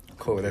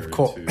 Cool. They've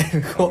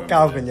caught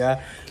Calvin,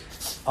 yeah.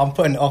 I'm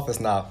put in the office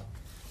now.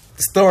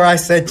 The story I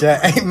said, yeah,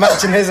 ain't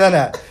matching his,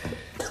 innit?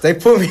 They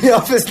put me in the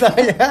office now,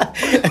 yeah?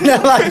 And they're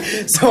like,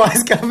 so why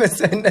is Calvin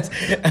saying this?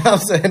 And I'm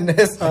saying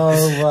this.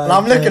 Oh, my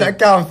I'm looking at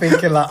Calvin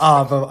thinking like,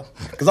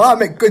 because I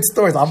make good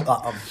stories. I'm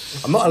not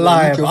a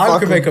liar, but I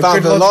can make a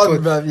good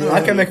logical,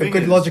 I can make a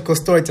good logical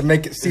story to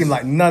make it seem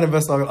like none of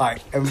us are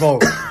like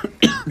involved.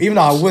 Even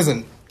though I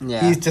wasn't.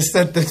 Yeah. He just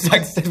said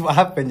what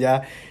happened,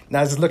 yeah? Now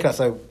I was just looking at,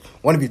 so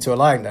one of you two are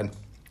lying then.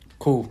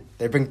 Cool.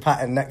 They bring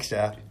Pat in next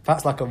year.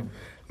 Pat's like a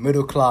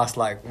middle class,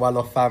 like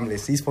well-off family,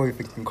 so he's probably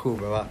thinking cool,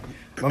 bro.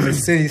 Remember,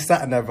 as soon as he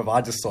sat in there, brother,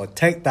 I just saw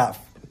take that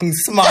fucking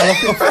smile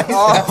off your face.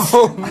 I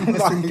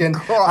was thinking,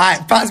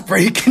 alright, Pat's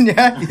breaking,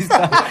 yeah? He's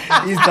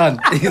done.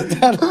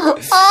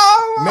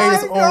 Oh made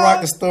us all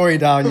write the story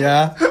down,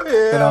 yeah?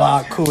 Then I'm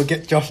like, cool, we'll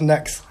get Josh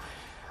next.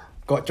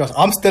 Got Josh.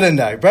 I'm still in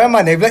there. Bear in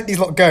mind, they've let these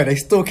lot go. They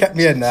still kept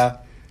me in there.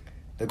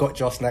 They got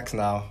Josh next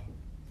now.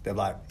 They're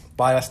like,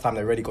 by this time,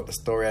 they already got the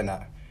story in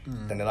that.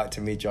 Then they like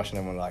to meet Josh, and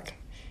then we're like,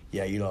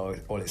 yeah, you lot are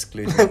all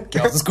excluded.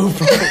 Get off the school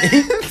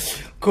property.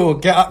 Cool,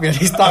 get up here.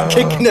 They start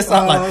kicking us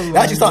out. Like, they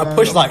actually started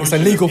push like it's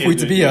illegal for you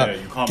to be here.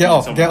 Get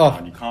off.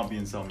 You can't be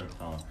in Summit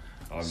Town.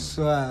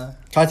 Swear.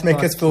 Tried to make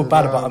us feel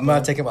bad about a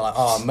man taking about like,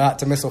 oh, Matt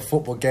to miss a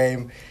football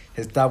game.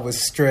 His dad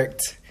was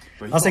strict.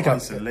 But he got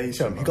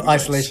isolation. He got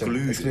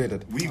isolation.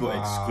 Excluded. We got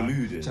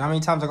excluded. Do you know how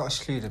many times I got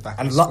excluded back?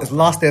 And it was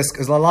last day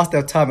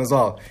of term as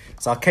well.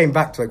 So I came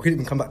back to it. We didn't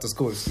even come back to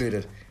school.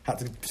 Excluded. Had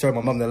to show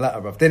my mum the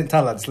letter, bro. Didn't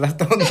tell her. Just left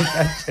her on the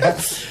bench.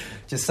 Yeah.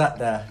 Just sat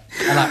there.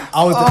 And like,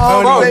 I was the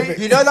only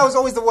one. You know that was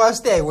always the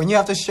worst day when you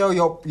have to show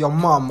your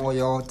mum or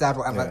your dad,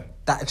 whatever,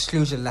 that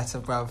exclusion letter,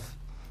 bruv.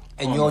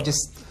 And you're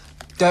just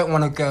don't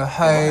want to go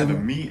home. I had a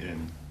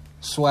meeting.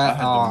 Swear. I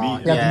had the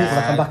meeting. Yeah, the meeting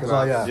when I come back as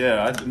well, yeah.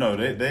 Yeah,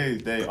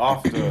 they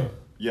after,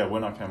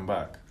 when I came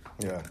back.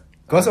 Yeah.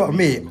 Because what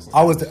me,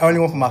 I was the only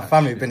one from my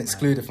family who'd been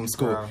excluded from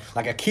school. Wow.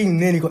 Like, Akeem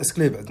nearly got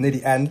excluded, but it was near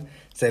the end,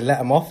 so they let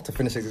him off to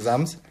finish his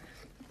exams.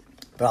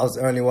 But I was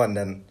the only one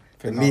then.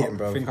 The meeting,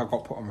 bro. I think I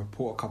got put on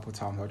report a couple of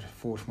times. I just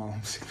forged my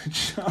mum's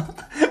signature.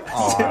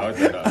 I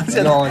did that.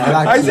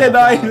 I said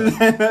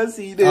I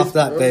see this. After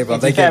that day, bro,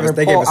 they gave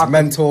us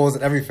mentors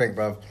and everything,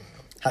 bro.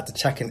 Had to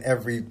check in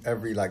every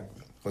like,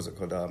 what's it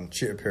called,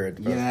 tutor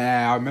period, bro.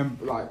 Yeah, I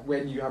remember like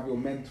when you have your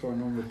mentor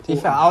and on report. To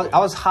be fair, I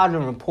was hard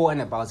on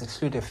reporting it, but I was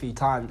excluded a few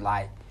times,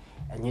 like.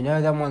 And you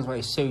know them ones where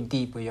it's so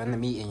deep where you're in the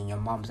meeting and your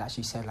mum's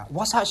actually saying like,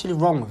 what's actually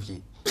wrong with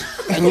you?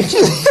 And you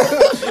just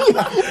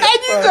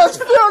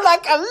feel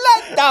like a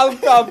letdown,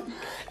 fam.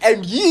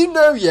 And you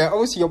know,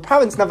 obviously your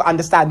parents never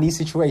understand these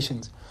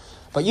situations.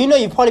 But you know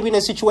you've probably been in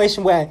a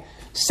situation where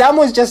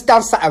someone's just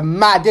done something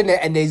mad, innit?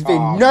 And there's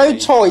been no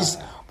choice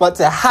but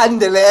to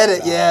handle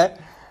it, innit? Yeah.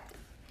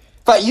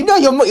 But you know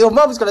your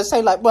mum's gonna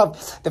say like, well,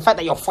 the fact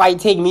that you're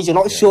fighting means you're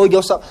not sure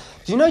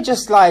yourself. You know,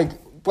 just like,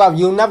 well,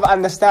 you'll never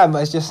understand,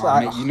 but it's just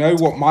like... Mate, you know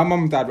what? My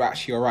mum and dad were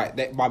actually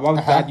alright. My mum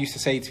and dad used to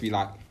say to me,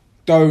 like,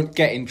 don't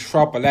get in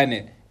trouble,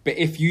 innit? But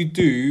if you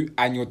do,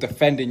 and you're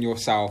defending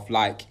yourself,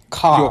 like,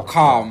 you're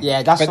calm.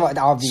 Yeah, that's what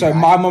I'll be. So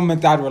my mum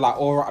and dad were like,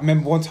 alright. I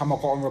remember one time I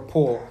got on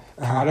report,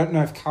 and I don't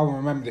know if Calvin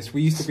remember this,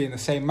 we used to be in the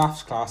same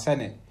maths class,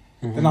 innit?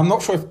 And I'm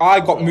not sure if I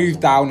got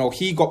moved down or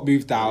he got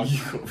moved down.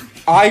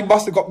 I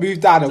must have got moved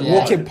down and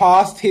walking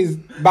past his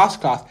maths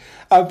class.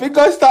 I think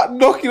I started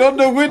knocking on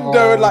the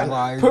window and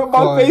like put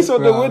my face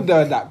on the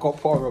window and that got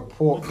put on a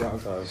report, bro.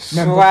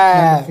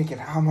 Remember thinking,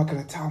 how am I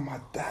going to tell my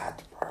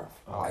dad, bro?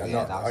 You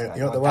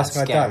know the worst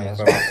thing I've done,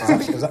 bro?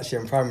 It was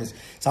actually in primary.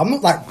 So I'm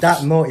not like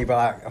that naughty, but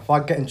like if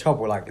I get in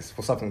trouble, like it's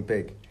for something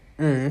big.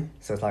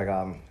 So it's like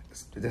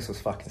this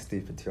was fucking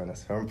stupid, to be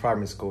honest. I'm in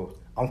primary school.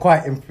 I'm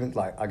quite influenced,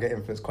 like I get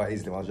influenced quite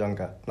easily when I was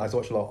younger. And I used to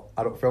watch a lot of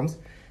adult films.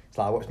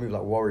 So like, I watched movies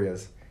like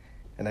Warriors,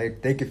 and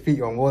they could feed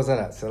you on wars,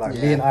 innit? So like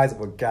me and Isaac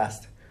were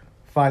gassed.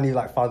 Finally,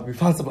 like we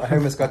found some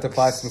homeless guy to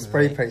buy some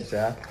spray paint,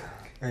 yeah.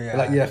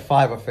 Like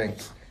 5, I think.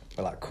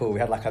 We're like, cool. We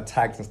had like our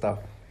tags and stuff.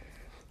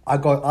 I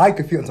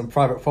graffiti on some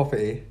private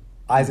property.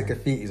 Isaac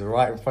graffiti's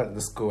right in front of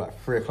the school at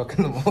 3 o'clock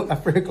in the morning,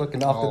 at 3 o'clock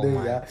in the afternoon,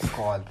 my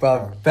God,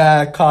 But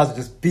bad cars are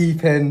just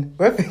beeping.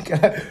 We're thinking,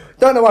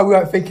 don't know why we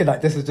weren't thinking like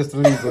this is just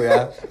illegal,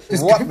 yeah.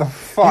 Just what the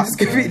fuck? Just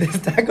graffiti this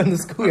tag on the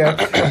school,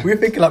 yeah. We were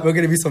thinking like we're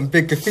gonna be some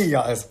big graffiti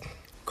artists.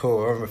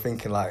 Cool. I remember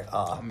thinking like,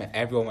 I mean,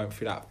 everyone went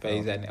through that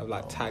phase, and it was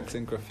like tags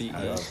and graffiti.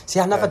 See,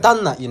 I've never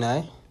done that, you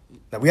know.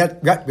 No, we had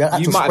actual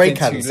You might spray have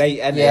been cans. too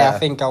late, innit? Yeah, I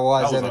think I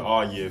was. That was innit? like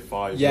our year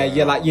 5.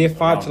 Yeah, like year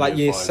 5 to like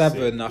year 5,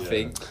 7, 6, I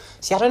think.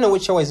 See, I don't know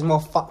which always is more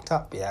fucked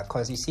up, yeah,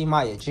 because you see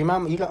my year. Do you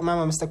remember? You don't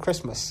remember Mr.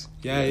 Christmas?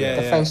 Yeah.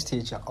 The French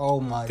teacher. Oh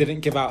my. Didn't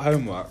give out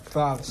homework.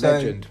 Bruv, so,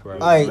 Legend, bro.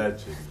 Legend.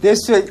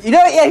 This was, you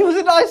know, yeah, he was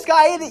a nice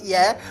guy, innit?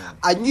 Yeah,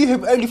 I knew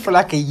him only for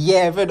like a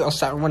year or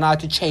something when I had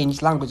to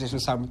change languages or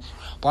something.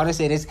 But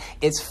honestly,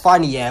 it's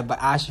funny, yeah,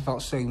 but I actually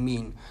felt so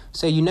mean.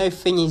 So you know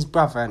Thingy's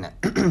brother, innit?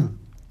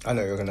 I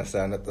know what you're gonna say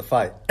at the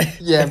fight.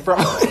 Yeah, bro.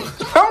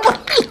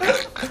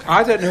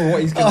 I don't know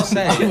what he's gonna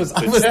say. I was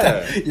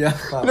there. Yeah.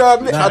 No,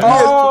 bro.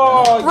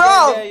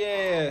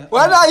 Yeah.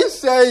 When I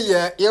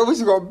say he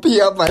always got beat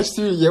up by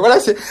student. Yeah, when I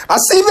say I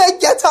see man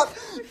get up,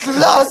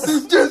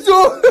 glasses just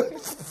on.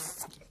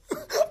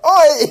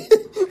 Oi,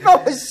 I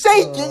was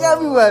shaking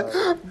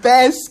everywhere,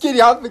 bare skinny.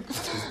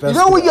 You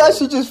know when you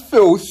actually just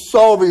feel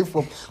sorry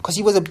for him because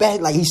he was a bear,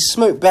 like he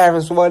smoked bear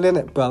as well,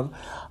 innit, bro.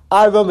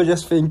 I remember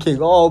just thinking,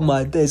 oh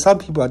my days, some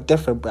people are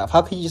different, bruv.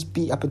 How can you just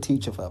beat up a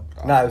teacher, fam?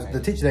 No, it was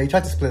the teacher there, he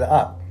tried to split it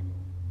up.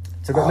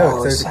 So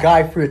the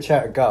guy threw a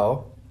chair at a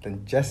girl,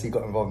 then Jesse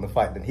got involved in the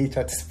fight, then he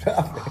tried to split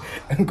up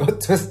and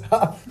got twisted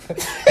up.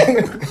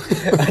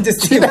 I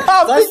just see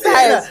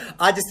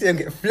him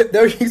get flipped.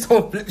 No,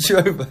 someone flips you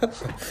over.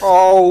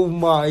 Oh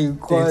my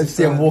God. You just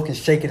see him walking,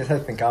 shaking his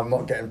head, thinking, I'm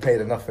not getting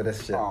paid enough for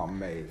this shit. Oh,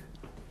 mate.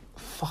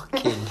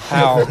 Fucking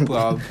hell,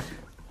 bruv.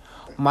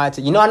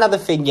 You know another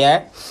thing,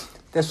 yeah?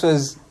 This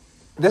was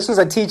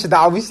a teacher that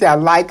obviously I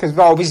like as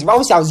well. Obviously I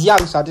was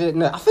young, so I didn't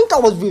know. I think I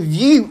was with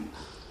you.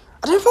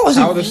 I don't know if I was with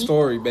you. Tell the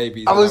story,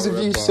 baby. I was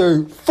with you,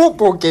 so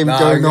football game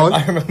going on.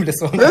 I remember this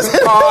one.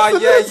 Oh,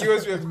 yeah, you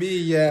was with me.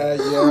 Yeah,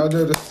 I know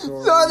the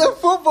story. So the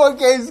football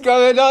game's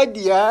going on,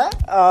 yeah?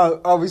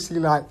 Obviously,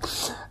 like,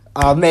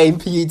 our main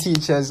PE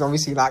teachers,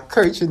 obviously, like,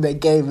 coaching the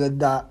game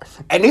and that.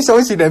 And it's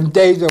obviously them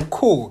days of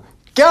cool.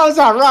 Girls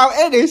are around,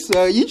 innit?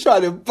 So you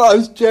try to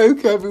buzz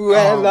joke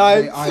everywhere,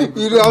 like, mate,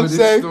 you know what I'm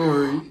saying?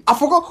 Story. I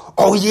forgot.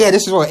 Oh yeah,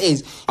 this is what it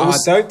is.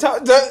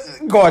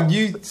 Don't go on.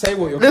 You say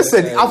what you're.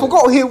 Listen, I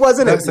forgot who it was,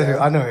 innit?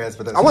 I know who it is,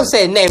 but I won't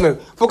say a name. I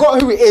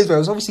forgot who it is, but it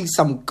was obviously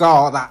some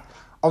girl that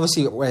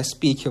obviously we're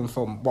speaking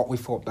from what we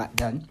thought back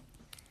then.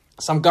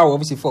 Some girl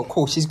obviously thought,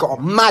 cool, she's got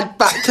a mad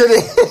back to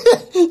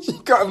it. She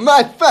got a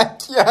mad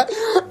back, yeah.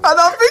 And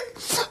I think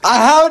I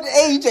held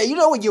AJ. You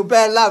know when you're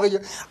bare loud,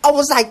 I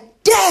was like,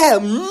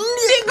 damn,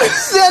 nigga,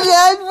 said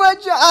that.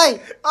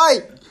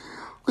 Aye.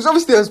 Because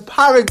obviously there was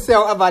parents there,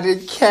 whatever, I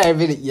didn't care,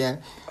 innit, yeah.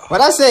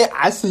 When I say,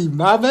 I see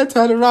my man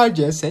turn around,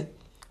 yeah, say,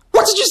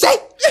 what did you say?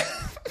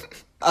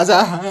 I was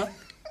like, huh?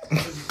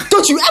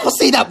 Don't you ever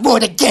say that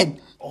word again.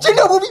 Do you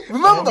know what we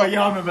remember?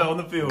 Yeah, I remember on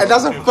the field. And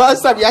that's the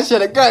first time you actually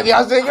had a go at me.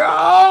 I was thinking,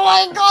 oh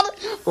my God.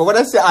 But when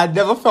I say I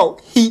never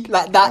felt heat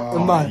like that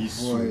in my...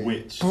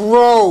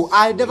 Bro,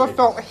 I never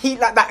felt heat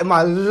like that in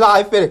my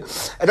life,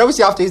 innit? And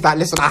obviously after he's like,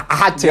 listen, I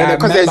had to, innit?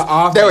 Because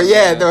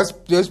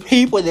there was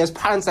people, there's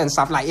parents and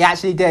stuff, like, he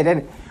actually did,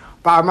 innit?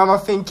 But I remember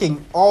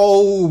thinking,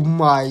 oh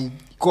my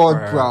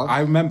God, bro.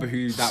 I remember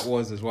who that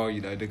was as well,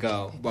 you know, the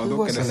girl. But I'm not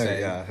going to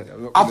say. I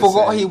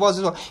forgot who he was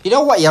as well. You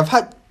know what? Yeah, I've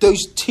had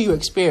those two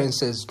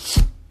experiences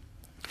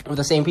with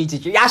the same PE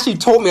teacher. He actually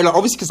taught me a lot,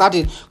 obviously, because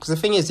the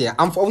thing is, yeah,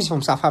 I'm obviously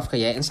from South Africa,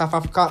 yeah. In South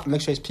Africa,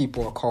 mixed race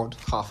people are called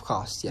half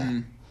caste, yeah.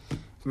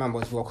 Remember,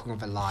 I was walking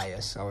with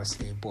Elias,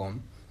 obviously,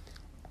 boom.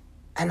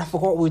 And I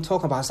forgot what we were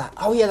talking about. I was like,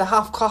 oh yeah, the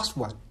half caste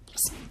one.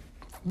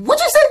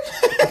 What'd you say?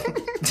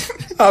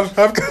 half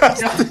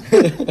caste.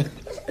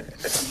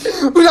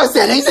 We don't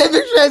say they say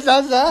mixed race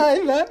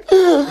outside, man.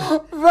 I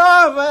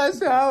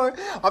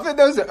think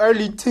those were the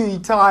only 2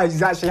 times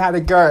he's actually had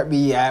a go at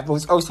me, yeah. But it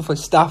was also for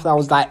stuff that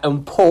was like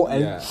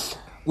important,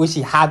 which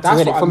he had to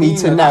win it for me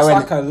to know.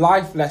 That's like a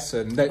life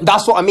lesson.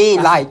 That's what I mean,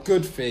 that's like a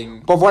good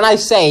thing. But when I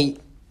say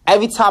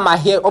every time I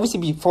hear, obviously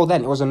before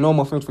then it was a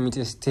normal thing for me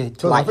to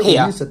like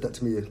hear. You said that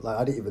to me, like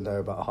I didn't even know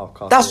about a half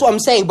caste. That's what I'm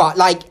saying, but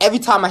like every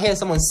time I hear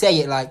someone say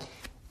it, like.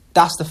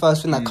 That's the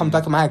first thing that comes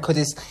back in my head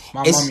because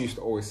my mum used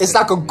to always say it's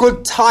like a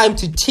good time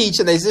to teach,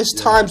 and there's just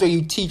times where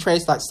you teach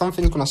race like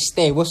something's gonna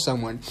stay with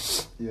someone.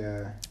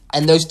 Yeah.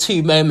 And those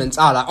 2 moments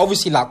are like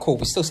obviously like cool.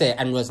 We still say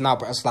N-words now,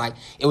 but it's like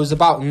it was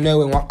about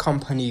knowing what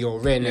company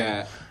you're in. Yeah.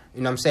 And,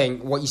 you know what I'm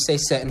saying? What you say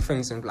certain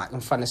things and like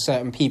in front of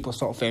certain people,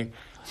 sort of thing.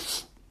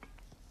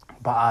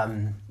 But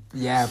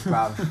yeah,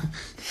 bruv.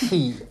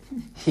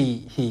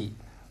 he.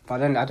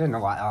 But I don't know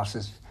what else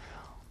is.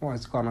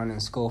 What's going on in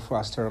school for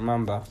us to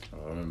remember? I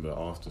remember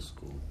after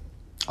school.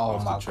 Oh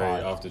my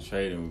God. After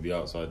training, we'd be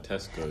outside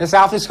Tesco. This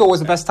after school was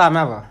the best time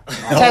ever.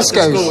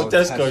 Tesco's.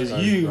 Tesco's,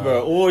 you,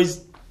 bro.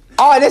 Always.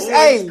 Oh, this,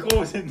 hey.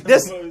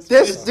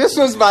 This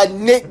was my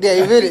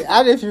nickname, innit? I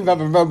don't know if you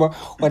remember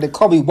when they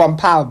called me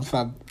 £1,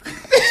 fam.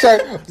 So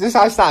this is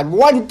how I started.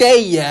 One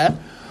day, yeah,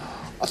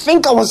 I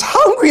think I was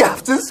hungry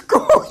after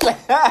school. Hey,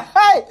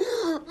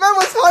 man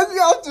was hungry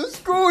after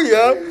school,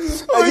 yeah.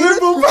 Wait,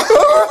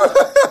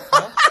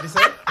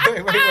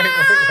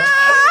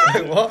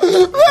 what?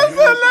 Listen,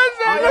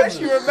 I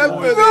actually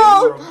remember this.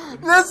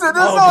 Listen,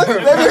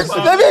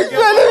 let me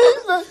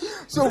explain.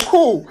 So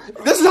cool.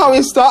 This is how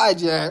it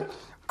started, yeah.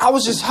 I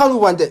was just hungry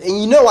one day,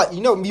 and you know what? You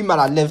know me, man.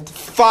 I lived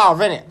far,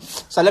 innit?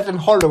 So I lived in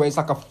Holloway. It's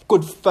like a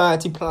good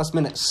 30+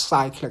 minutes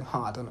cycling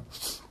hard, innit?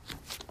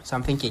 So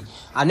I'm thinking,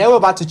 I know we're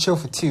about to chill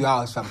for 2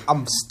 hours, fam.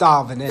 I'm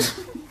starving, innit?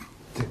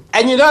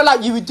 And you know,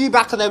 like you would do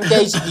back in them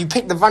days, you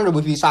pick the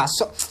vulnerable people. So I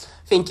was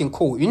thinking,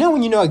 cool. You know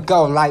when you know a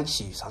girl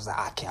likes you? So I was like,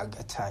 okay, I'll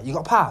get her. You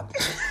got £1?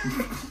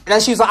 And then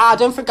she was like, I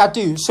don't think I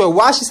do. So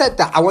while she said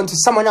that, I went to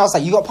someone else,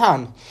 like, you got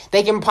 £1?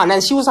 They gave me £1.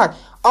 And she was like,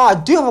 oh, I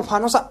do have £1. I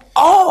was like,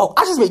 oh,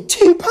 I just made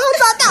 £2 like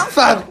that,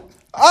 fam.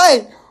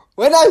 Hey,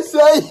 when I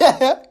say,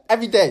 yeah,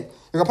 every day,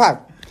 you got £1.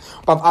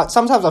 But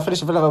sometimes I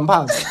finish with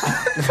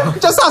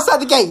 £11. Just outside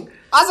the gate.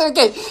 Outside the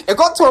gate. It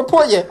got to a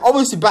point, yeah,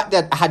 obviously back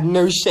then, I had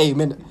no shame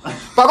in it.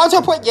 But I got to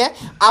a point, yeah,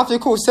 after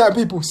course, certain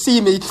people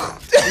see me.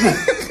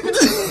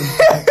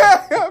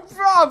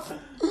 Bruv.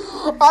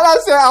 And I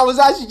said I was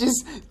actually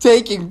just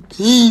taking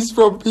peas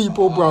from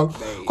people, bro.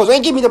 Because when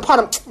you give me the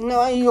 £1,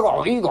 no, you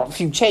got a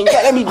few change.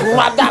 Yeah, let me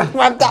grab that,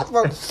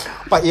 bro.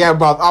 But yeah,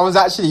 bro, I was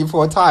actually,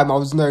 for a time, I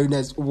was known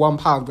as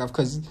 £1, bro,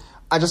 because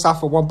I just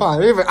asked for £1. I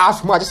didn't even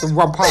ask for more, I just said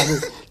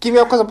 £1. Give me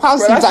up because £1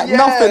 seems like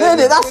nothing,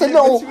 innit? That's a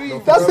little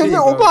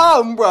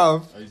 £1,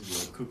 bro. I used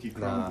to do a cookie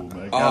crumble,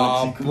 man.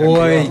 Oh Galaxy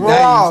boy, cookie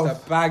that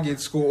used to bag in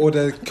school, or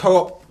the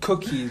co-op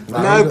cookies.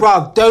 Bro. No,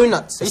 bro,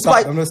 donuts. It's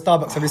like, I'm in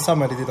Starbucks every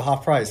summer. They did the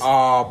half price.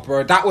 Oh,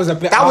 bro, that was a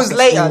bit. that was after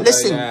later. school,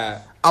 Listen,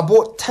 yeah. I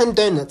bought 10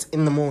 donuts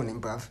in the morning,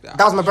 bro. That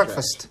was my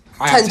breakfast.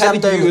 I am 10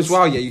 telling jam you donuts as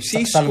well, yeah. You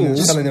see school,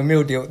 Selling a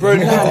meal deal. bro.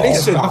 No,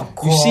 listen. Oh,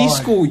 You see God.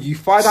 school, you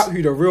find out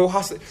who the real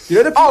hustle. You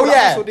know the people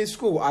that hustled in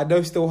school. I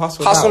know still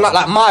hustle. Hustle now.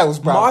 like Miles,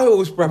 bro.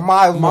 Miles, bro.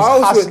 Miles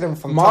was hustling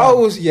from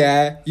Miles,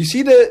 yeah. You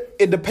see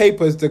in the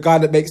papers, the guy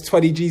that makes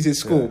 20 G's in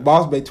school. Yeah.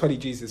 Miles made 20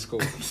 G's in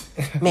school.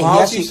 Mate,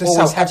 Miles he used to actually sell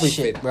always had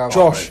everything. shit, bro.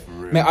 Josh,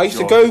 mate, I used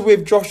to go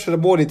with Josh to the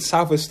morning to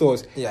Southwood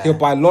stores. Yeah. He'll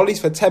buy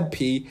lollies for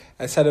 10p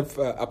instead of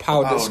a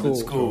pound at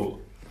school.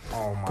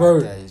 Oh my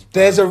Bro, days, bro.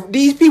 there's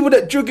these people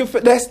that drug and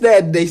finesse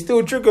then, they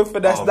still drug and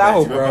finesse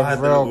now, bro. bro. I had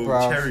the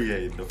little cherry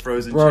aid, the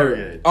frozen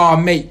cherry aid. Oh,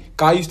 mate,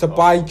 guy used to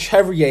buy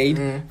cherry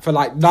aid for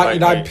like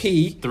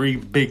 99p. 3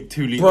 big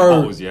 2-litre Bro.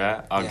 bottles,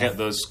 yeah? I'll get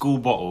those school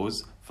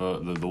bottles for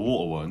the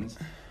water ones,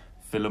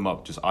 fill them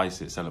up, just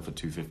ice it, sell it for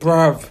 $2.50.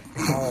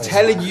 Bruv,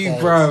 telling you,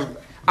 bruv.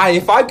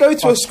 If I go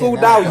to a school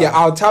now, yeah,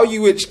 I'll tell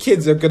you which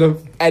kids are gonna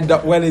end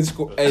up well in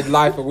school in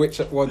life and which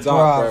ones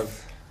aren't, bruv.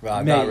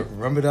 Right, Mate.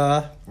 remember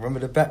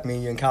the bet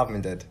me, you and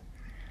Calvin did?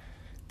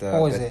 What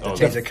was it?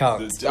 Change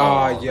accounts.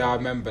 Oh, yeah, I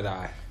remember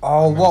that.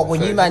 Oh, what?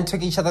 When you man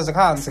took each other's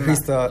accounts? So I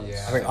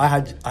think I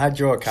had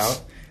your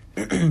account.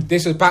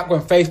 This was back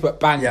when Facebook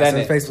banned, Yeah,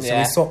 then so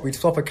Facebook. So we'd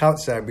swap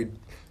accounts there and we'd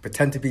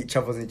pretend to be each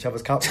other's in each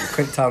other's accounts in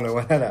Quinttown or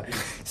whatever.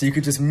 So you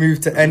could just move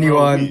to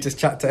anyone, just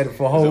chat to anyone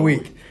for a whole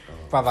week.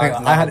 Bruv,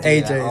 I had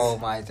AJ's. Oh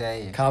my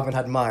days. Calvin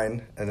had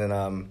mine, and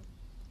then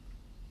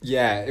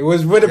yeah, it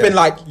would have been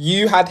like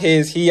you had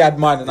his, he had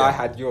mine, and I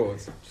had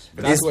yours.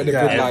 But that's what it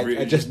would yeah. like.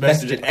 I just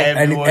messaging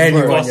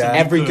anyone, yeah.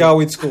 every girl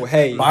in school.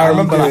 Hey, but I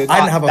remember how you like,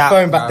 doing? I didn't have a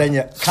phone back then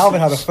yet.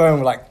 Calvin had a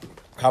phone.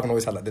 Calvin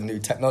always had like the new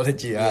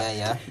technology.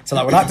 Yeah. So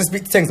like when I had to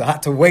speak to things, I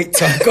had to wait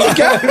till I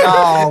got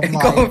Oh on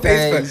my Facebook.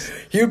 days.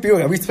 He would be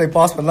on. We used to play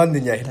basketball in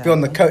London. Yeah, he'd be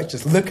on the coach,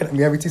 just looking at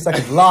me every 2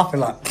 seconds,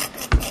 laughing like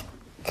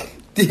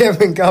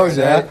DMing girls.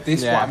 Yeah, This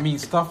is what I mean.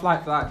 Stuff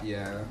like that.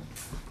 Yeah.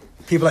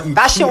 people like you.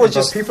 That shit cheating, was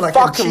bro. just people like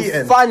fucking you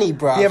cheating. funny,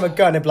 bro. DM a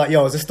girl and they'd be like,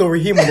 "Yo, is the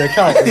story him on the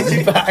account?" Is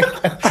he back?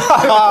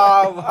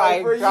 Oh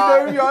my Bro,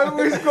 god. you know, I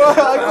always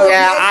got.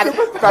 Yeah,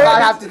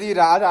 I'd have to do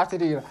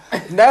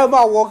that. No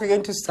more walking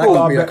into school,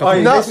 can't be a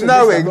couple- not listen,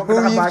 knowing I'm gonna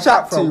who have you my chat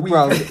chat for a to, week.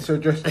 bro. So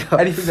just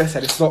anything I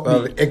said, it's not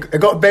Well, me. it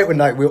got a bait one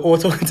night. We were all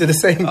talking to the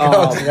same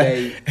girls.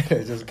 mate.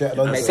 Just getting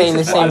on. Saying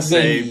the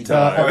same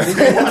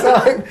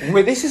thing.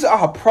 Well, this is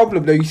our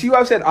problem, though. You see what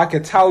I'm saying? I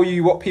can tell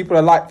you what people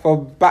are like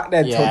from back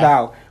then till Yeah.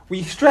 now.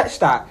 We stretch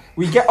that.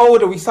 We get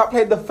older. We start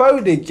playing the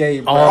phone-in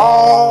game, bro.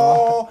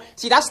 Oh,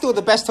 see, that's still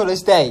the best to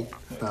this day.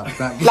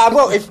 Like,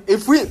 bro,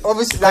 if we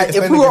obviously like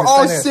if we were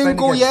all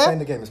single, yeah.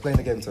 Explain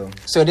the game to him.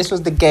 So this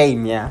was the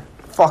game, yeah.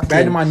 Bear in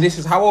Fucking mind, this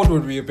is how old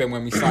would we have been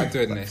when we started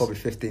doing this? Probably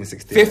 15,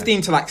 16.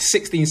 15 to like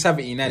 16,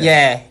 17, innit?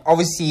 yeah.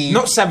 Obviously,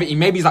 Not 17,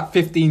 maybe it's like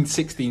 15,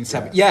 16,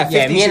 17. Yeah, 15,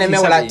 yeah. Me and 16,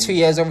 Emil were like 17. 2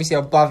 years obviously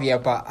above you,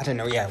 but I don't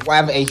know. Yeah,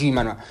 whatever age you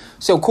man were.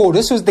 So cool.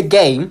 This was the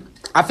game.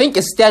 I think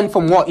it stemmed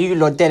from what you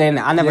lot did in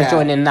it. I never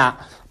joined in that.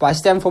 But I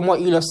stem from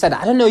what you lot said.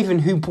 I don't know even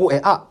who brought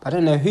it up. I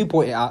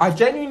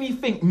genuinely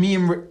think me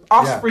and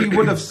us three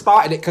would have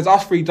started it because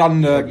us three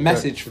done the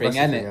message thing,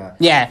 innit?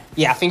 Yeah,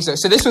 I think so.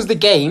 So this was the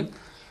game.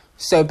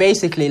 So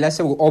basically, let's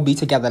say we'll all be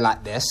together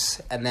like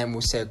this, and then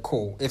we'll say,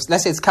 cool. If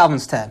let's say it's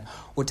Calvin's turn,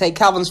 we'll take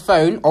Calvin's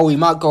phone, or we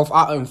might go off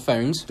our own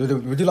phones. We do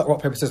like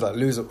rock paper scissors, like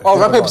loser. Or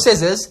rock paper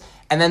scissors,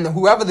 and then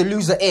whoever the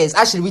loser is,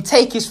 actually we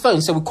take his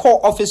phone. So we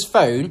call off his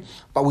phone,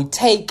 but we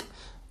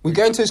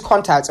go into his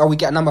contacts, or we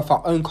get a number for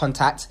our own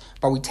contact,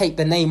 but we take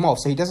the name off,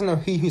 so he doesn't know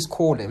who's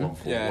called him.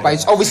 Yeah. But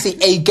it's obviously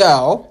a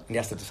girl. And he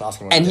has to just ask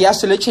him. And he has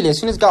to literally, as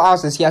soon as the girl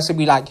asks us, he has to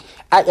be like,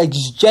 act as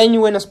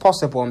genuine as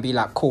possible and be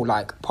like, cool,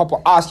 like, Papa,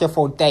 ask you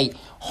for a date,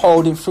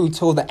 hold it through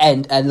till the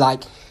end, and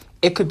like,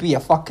 it could be a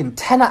fucking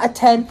 10 out of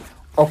 10,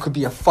 or it could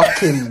be a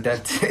fucking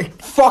dead thing.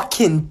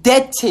 Fucking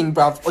dead thing,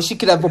 bruv. Or she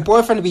could have a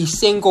boyfriend to be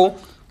single,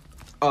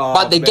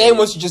 but the game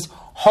was to just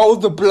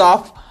hold the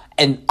bluff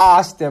and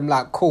ask them,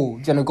 like, cool,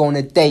 do you want to go on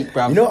a date,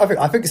 bruv? You know what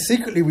I think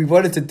secretly we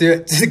wanted to do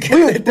it to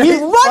get We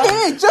run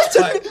it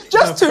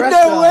just to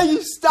know where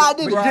you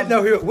started. But you didn't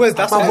know who it was.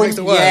 That's what makes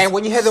it worse. Yeah,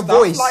 when you hear the Stuff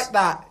voice. like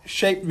that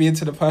shaped me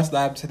into the person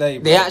I am today,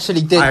 bro. They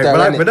actually did, Aye, though,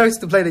 when I innit?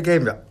 used to play the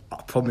game,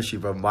 I promise you,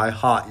 bro, my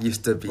heart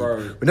used to be.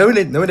 Bro. When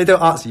they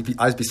don't answer,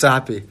 I'd be so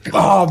happy.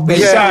 Oh, man,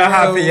 Yeah, so yeah,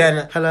 happy,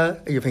 yeah. Hello?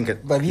 And you're thinking.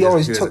 But he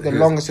always took the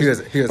longest. Who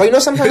is it? But you know,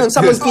 sometimes when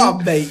someone's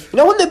being, mate. you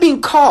know, when they're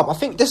being calm, I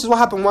think this is what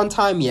happened one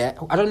time. Yeah,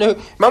 I don't know.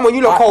 Remember when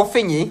you lot called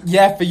Thingy?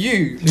 Yeah, for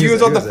you. Who's You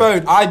was it? on the Who's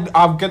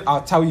phone.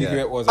 I'll tell you who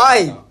it was.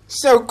 Aye,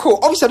 so cool.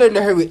 Obviously, I don't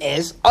know who it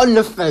is on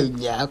the phone.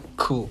 Yeah,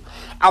 cool.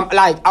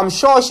 I'm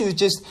sure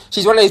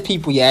she's one of those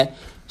people. Yeah,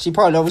 she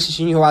probably obviously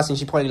she knew who I was, and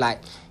she probably like.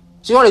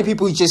 She's one of the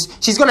people who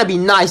she's gonna be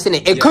nice,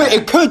 innit?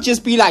 It could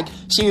just be like,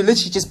 she would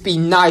literally just be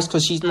nice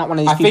because she's not one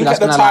of these people that's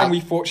gonna, I think at the time like, we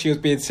thought she was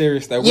being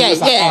serious though. Yeah, we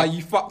was like, yeah.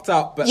 you fucked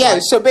up. But yeah,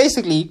 like, so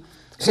basically,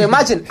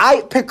 imagine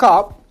I pick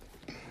up,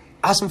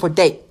 ask him for a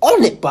date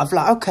on it, bruv.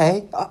 Like,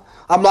 okay.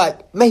 I'm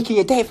like, making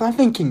a date, and I'm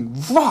thinking,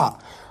 rah.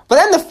 But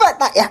then the fact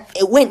that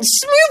it went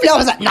smoothly, I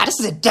was like, nah, this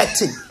is a dead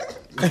thing.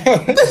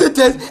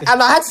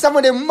 And I had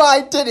someone in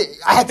mind, did it?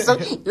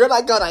 You're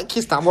like, God, I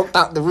kissed her, I walked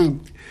out the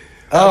room.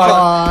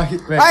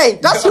 Hey,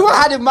 that's who I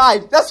had in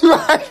mind. I was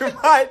like,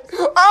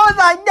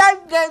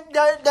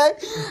 no.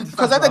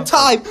 Because at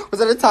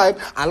the time,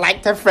 I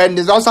liked her friend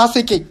as well. So I was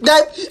thinking, no,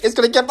 it's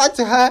going to get back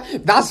to her.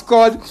 That's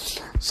gone.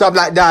 So I'm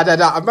like, nah. I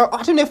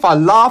don't know if I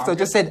laughed or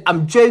just said,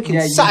 I'm joking.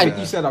 yeah,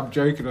 you said I'm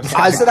joking or something.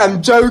 I said,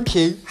 I'm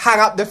joking. Hang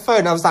up the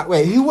phone. I was like,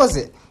 wait, who was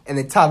it? And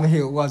they told me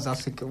who it was. I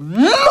was thinking,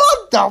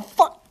 what the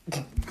fuck?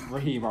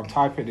 Raheem, I'm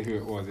typing who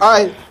it was.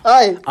 Aye.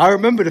 I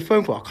remember the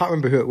phone call. I can't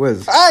remember who it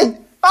was. Aye.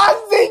 I'm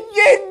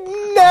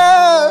thinking,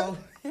 no.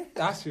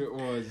 That's who it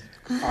was.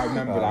 I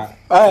remember that.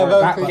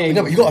 That game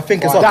No, but you got to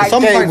think as well. That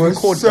 'cause game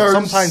was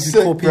sometimes we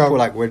so call sick, people bro.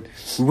 like when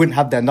we wouldn't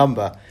have their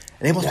number,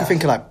 and they must be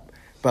thinking like,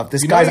 "But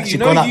this guy's actually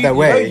gone out their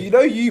way."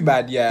 You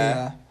man,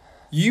 yeah.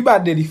 You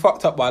man nearly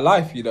fucked up my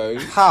life, you know.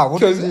 How?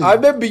 What do you Because mean? I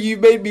remember you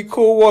made me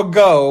call one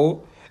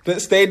girl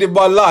that stayed in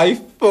my life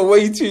for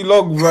way too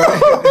long, bro.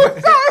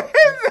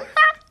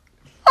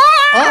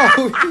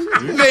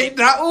 Mate,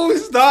 that all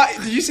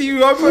started. Did you see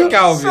who I put,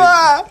 Calvin?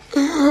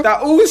 That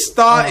all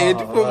started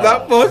from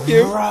that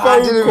fucking I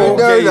phone didn't call even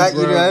know game, that,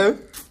 bro. you know.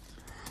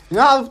 You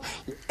know,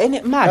 ain't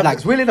it mad? Like, Like,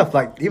 it's really enough,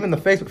 like even the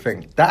Facebook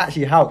thing that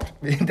actually helped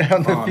me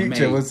down the Oh,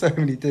 future mate. with so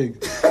many things.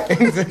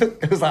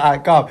 It was like,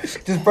 alright, calm.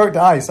 Just broke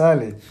the ice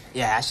early.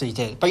 yeah, actually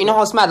did. But you know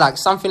what's mad? Like,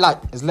 something like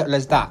as little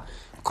as that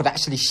could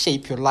actually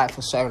shape your life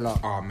for so long.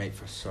 Oh, mate,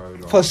 for so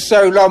long. For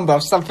so long,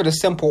 bruv. Something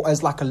as simple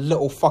as like a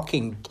little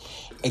fucking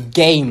a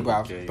game,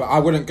 bruv. But I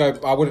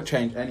wouldn't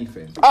change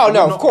anything. Oh, I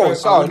no, would of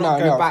course. I would Oh, not no,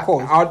 go no, of back.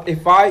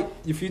 course.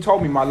 If you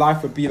told me my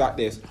life would be like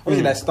this,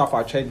 obviously there's stuff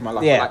I'd change my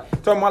life. Yeah. But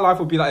like, told me my life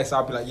would be like this,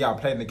 I'd be like, yeah, I'm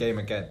playing the game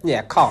again.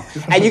 Yeah, calm.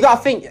 And you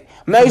gotta think,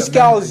 most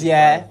girls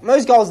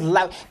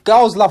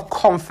love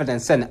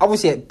confidence, and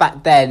obviously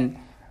back then,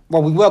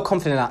 well, we were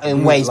confident in our own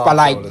We ways, laughed but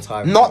like, all the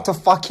time, not yeah. to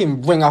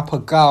fucking ring up a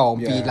girl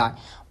and be Yeah. like.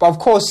 But of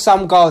course,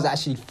 some girls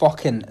actually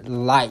fucking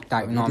like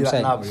that. You know what I'm do that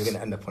saying? now, but you're gonna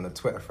end up on a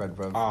Twitter thread,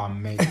 bro. Oh,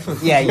 mate.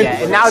 Yeah.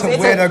 And now Some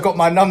it's weirdo got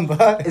my number.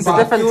 it's But a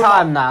I different feel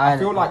time like- now. I innit?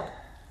 feel like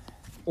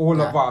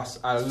all of Yeah. us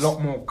are a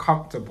lot more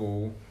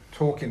comfortable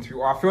talking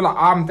to. I feel like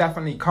I'm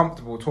definitely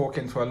comfortable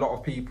talking to a lot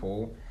of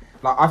people.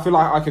 Like I feel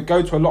like I could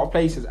go to a lot of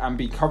places and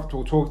be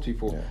comfortable talking to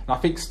people. Yeah. And I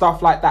think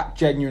stuff like that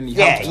genuinely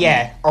helps me.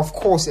 Yeah. Of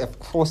course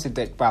it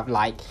did, bruv.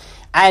 Like,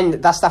 and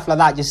that stuff like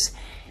that just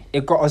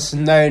it got us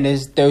known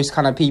as those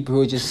kind of people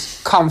who are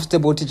just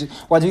comfortable to just.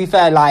 Well, to be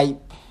fair, like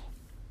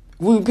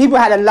people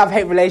had a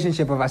love-hate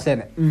relationship with us,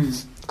 innit?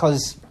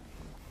 Because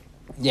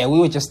we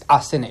were just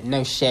us, innit?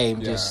 No shame,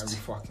 Yeah, just we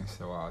fucking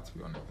still are, to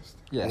be honest.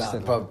 yeah. Nah, still-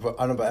 but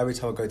I remember every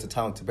time I go to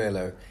town to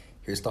Belo,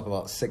 he would stop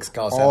about 6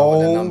 girls saying Oh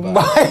their number.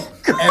 my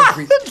God.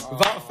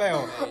 Without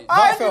fail.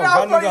 I Without fail. didn't know how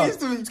Random funny it girl. used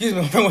to be. Excuse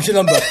me, my friend, what's your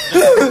number?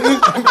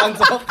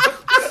 Runs off.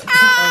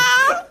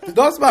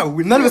 That's right.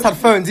 None of us had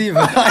phones either.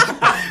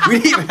 We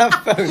didn't even have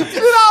phones.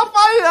 You know how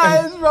funny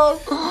that is, bro?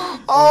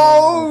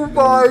 Oh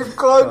my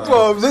God,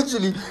 bro.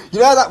 Literally, you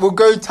know that we'll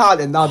go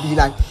town and that'll be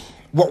like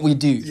what we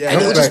do. Yeah,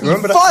 and it'll just be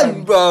that fun,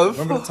 time, bro.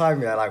 Remember the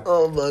time, yeah, like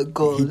Oh my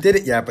God. he did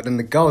it, yeah, but then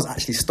the girls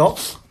actually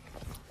stopped.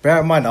 Bear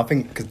in mind, I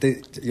think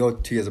because you're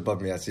 2 years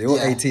above me, so you're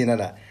Yeah. 18 and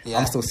that. Yeah.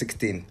 I'm still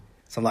 16.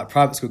 some like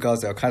private school girls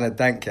that are kind of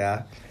dank,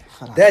 yeah.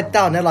 They're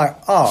down. They're like,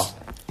 oh,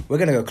 we're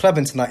gonna go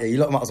clubbing tonight. Yeah, you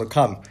lot might as well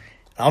come.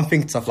 And I'm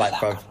thinking stuff like,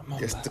 bro,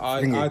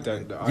 I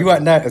don't know. You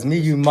weren't there. It was me,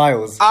 you,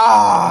 Miles.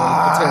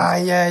 Yeah.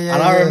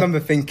 And I remember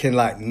thinking,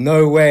 like,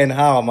 no way in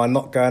how am I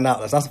not going out?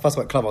 That's the first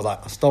one at club. I was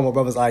like, I stole my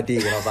brother's ID,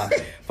 and I was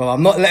like, bro,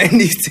 I'm not letting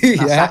these two,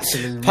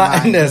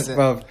 pattern this,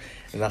 bro.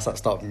 And that's what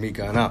stopped me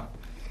going out.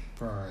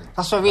 Bro.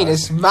 That's what I mean.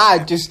 It's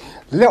mad. Just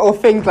little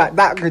things like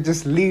that could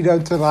just lead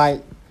on to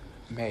like.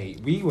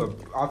 Mate,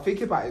 I'm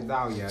thinking about it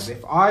now, yeah.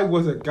 If I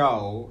was a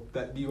girl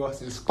that knew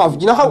us in school, Bruv,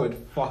 you know how- I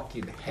would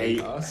fucking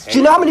hate us. Do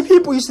you know how many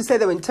people used to say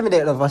they were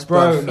intimidated of us, Bro,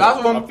 bro?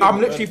 that's what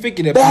I'm literally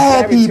thinking of.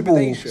 Bare people.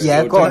 Intimidation.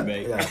 Yeah, go on.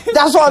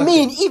 That's what I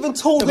mean. Even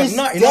till this day,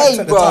 99% of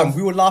the bro. time,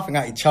 we were laughing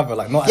at each other,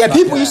 like, not Yeah, at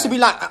people used to be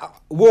like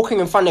walking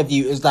in front of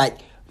you is like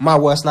my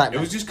worst It nightmare.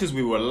 was just because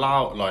we were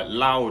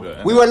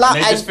louder. We were loud,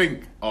 And they just and-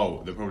 think,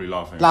 oh, they're probably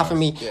laughing. Laughing at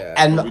me, Yeah.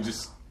 and But we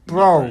just,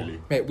 bro. not really.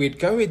 Mate, we'd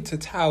go into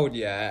town,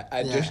 yeah,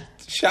 and Yeah. just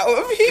shout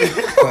at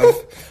me.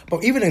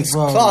 But even in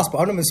class, but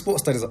I remember in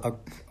sports studies, I'm not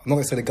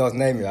going to say the girl's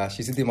name, yeah. She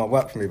used to do my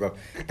work for me, bro.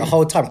 The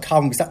whole time,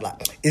 Calvin, we sat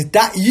like, is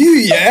that you,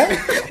 yeah?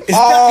 Is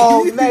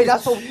Oh, that you? mate,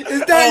 that's what.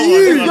 Is that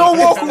you? You're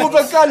walking with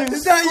a girl in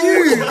Is that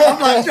you? I'm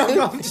like,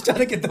 I'm just trying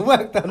to get the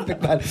work done,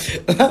 big man.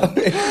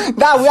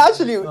 Nah, we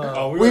actually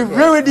we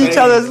ruined each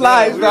other's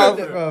lives, ruined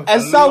bro. it, bro.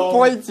 At some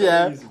point,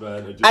 yeah, Phase,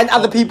 man, it just and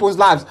other fucked people's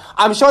lives.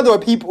 I'm sure there were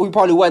people who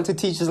probably went to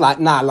teachers like,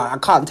 nah, like I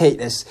can't take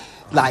this,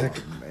 like,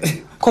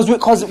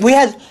 because we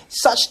had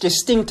such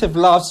distinctive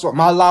laughs.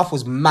 My laugh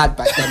was mad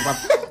back then, bro.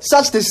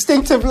 Such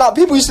distinctive laugh.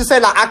 People used to say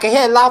like, I can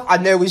hear a laugh. I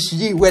know it's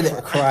you with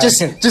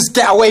it. Just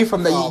get away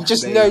from that. You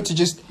just know to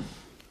just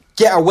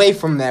get away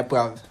from there,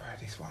 bro. Bro,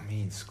 this is what I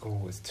mean. School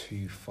was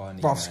too funny.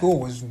 Bro, man. school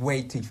was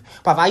way too.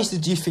 But I used to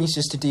do things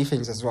just to do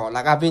things as well.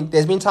 Like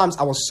there's been times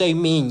I was so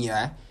mean.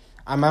 Yeah,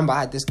 I remember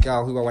I had this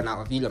girl who I went out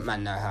with. You look,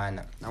 man, know her.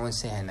 And I won't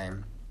say her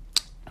name.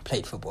 I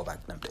played football back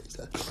then.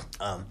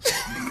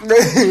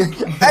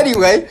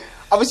 Anyway,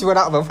 obviously went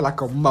out with her for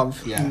like a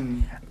month. Yeah,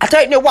 I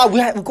don't know why we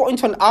got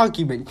into an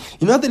argument.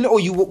 You know the little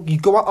you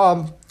go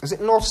out is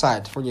it north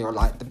side from you,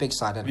 like the big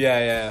side?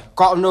 Yeah.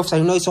 Go out on north side.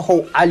 You know it's a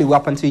whole alleyway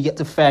up until you get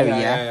to Ferry.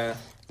 Yeah.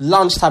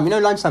 Lunchtime,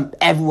 lunchtime,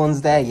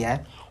 everyone's there,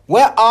 yeah?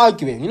 We're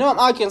arguing. You know what I'm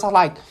arguing? So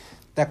like,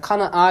 they're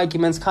kind of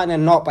arguments, kind of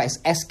not, but it's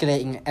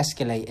escalating,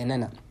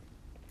 innit?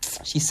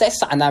 She said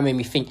something that made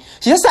me think.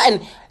 She said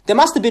something, there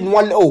must have been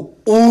one little,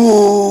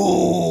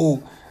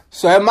 ooh.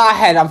 So in my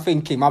head, I'm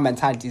thinking, my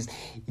mentality is,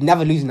 you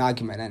never lose an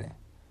argument, innit?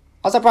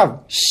 I was like,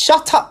 bruv,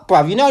 shut up,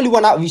 bruv. You know only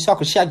one out of you so I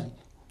could shag you.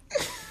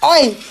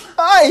 Oi.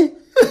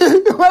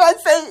 When I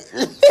say,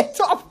 lit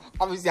off.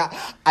 Obviously,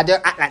 I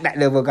don't act like that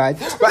little guy.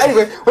 But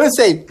anyway, when I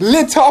say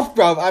lit off,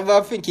 bruv,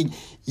 I'm thinking,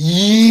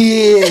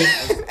 yeah.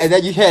 And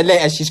then you hear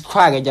later she's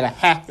crying and you're like,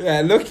 ha.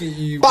 Yeah, look at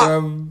you, But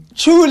bro.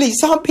 truly,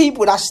 some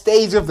people that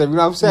stays with them, you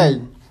know what I'm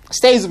saying?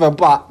 Stays with them,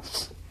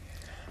 but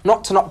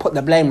not to not put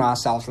the blame on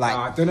ourselves. Like,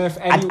 I don't know if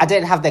I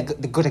didn't have the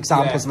good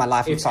examples in my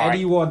life. I'm if sorry.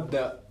 anyone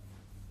that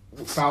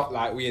felt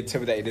like we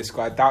intimidated this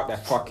guy, I doubt they're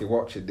fucking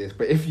watching this.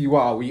 But if you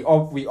are, we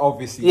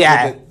obviously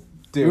didn't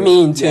do it.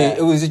 mean too. Yeah.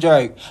 It was a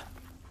joke.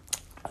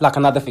 Like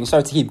another thing,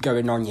 sorry to keep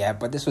going on, yeah,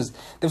 but this was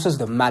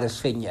the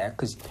maddest thing, yeah,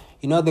 because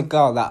you know the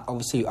girl that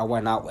obviously I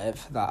went out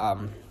with, that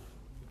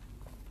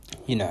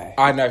you know.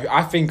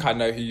 I think I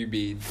know who you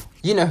mean.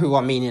 You know who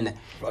I mean, innit?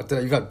 I don't know,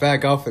 you've got bare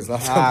golfers.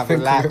 That's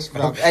Relax,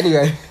 bro.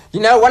 Anyway, you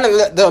know, one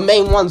of the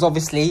main ones,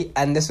 obviously,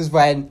 and this is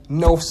when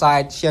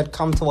Northside, she had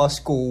come to our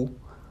school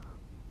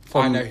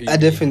from I know who you a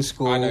different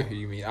school. I know who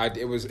you mean.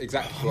 It was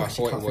exactly who I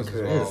thought it was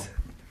as well.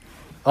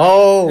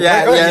 Oh,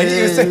 Yeah,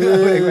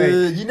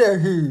 wait. You know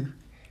who?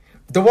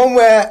 This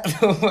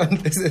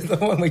is the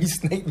one where you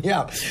snaked me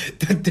out.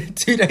 The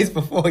 2 days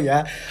before,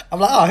 yeah. I'm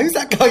like, oh, who's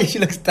that guy? She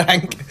looks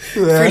dank.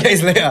 Yeah. 3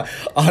 days later,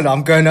 oh no,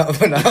 I'm going out with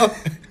her now. Who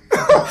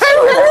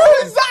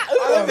is that? I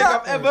don't think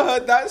I've ever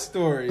heard that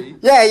story.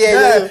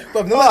 Yeah.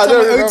 But no, I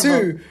don't that's time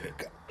remember. at O2.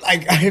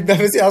 Like, I've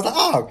never seen. I was like,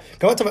 oh,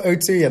 go up to my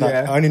O2, and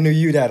Yeah. I only knew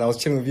you there, and I was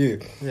chilling with you.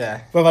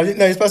 Yeah. But I didn't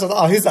know this person. I was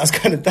like, oh, who's that? That's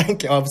kind of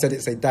dank. Obviously, I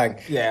didn't say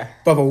dank. Yeah.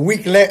 But a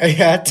week later,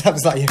 yeah,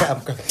 Tab's like, yeah,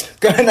 I'm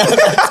going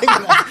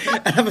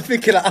out. And I'm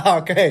thinking, like, oh,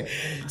 okay.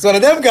 It's one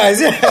of them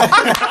guys, yeah.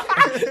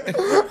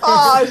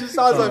 Oh, it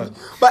sounds like.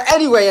 But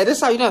anyway, yeah, this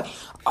is how you know.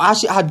 I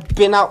actually had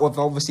been out with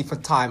her, obviously, for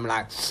time,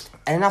 like,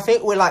 and I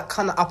think we're like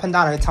kind of up and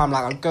down at the time.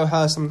 Like, I'd go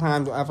her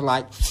sometimes, whatever,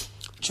 like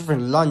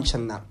during lunch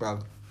and that, bro.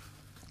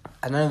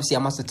 And then obviously, I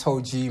must have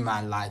told you,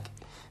 man, like,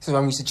 this is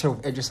when we used to chill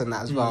with Idris and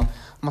that as well.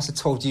 I must have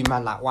told you,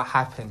 man, like, what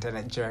happened in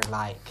it during,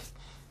 like,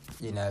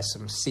 you know,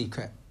 some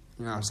secret,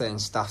 you know what I'm saying,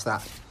 stuff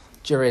that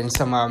during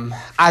some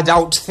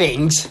adult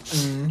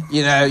things,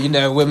 you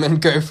know, women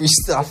go through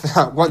stuff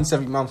like once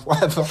every month,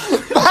 whatever.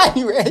 But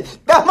anyway,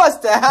 that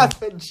must have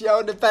happened,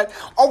 yo, the bed.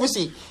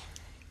 Obviously,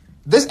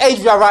 this age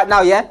we are right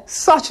now, yeah,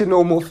 such a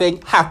normal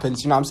thing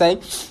happens, you know what I'm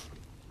saying?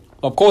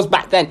 Of course,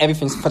 back then,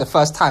 everything's for the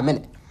first time,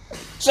 innit?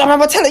 So I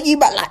remember telling you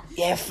about, like,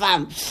 yeah,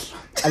 fam.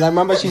 And I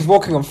remember she's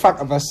walking in front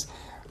of us.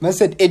 And I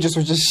said Idris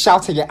was just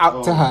shouting it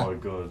out to her. Oh my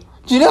god.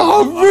 Do you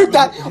know how rude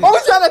that?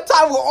 Obviously, at the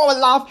time we all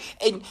laugh,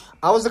 and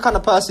I was the kind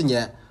of person,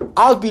 yeah,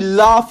 I would be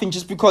laughing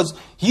just because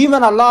you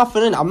men are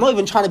laughing, and I'm not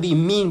even trying to be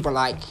mean, but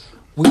like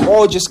we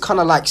all just kind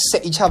of like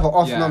set each other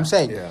off. You know what I'm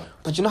saying? Yeah.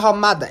 But you know how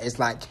mad that is?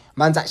 Like,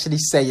 man's actually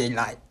saying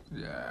like,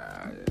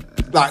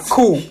 like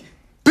cool,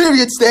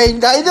 period stain.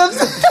 That you know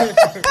what I'm saying?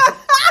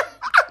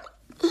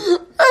 And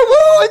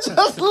we're all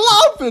just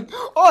laughing.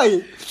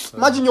 Oi,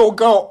 imagine your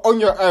girl on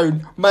your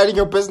own, minding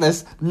your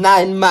business,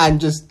 9 man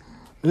just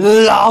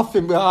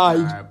laughing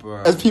behind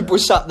as people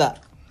shut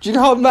that. Do you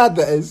know how mad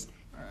that is?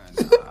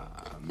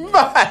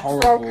 Mad,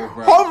 Horrible,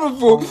 bro.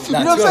 Horrible. You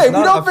know what I'm saying?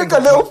 We don't think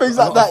of little things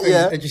like that,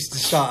 yeah. They just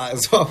shout at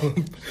as well.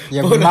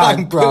 Yeah,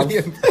 mad, bro.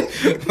 Yeah,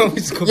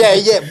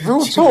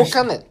 real talk,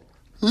 innit?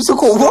 You used to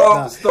call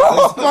what?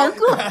 Oh my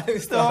god!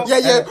 Stop.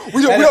 Yeah.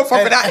 We don't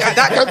fuck with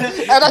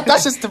that.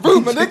 That's just the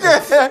rumor,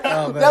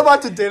 nigga. They're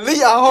about to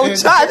delete our whole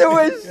channel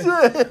and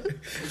shit.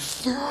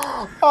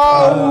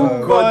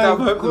 Oh God,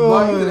 my that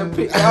mine didn't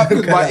pick it up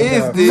with my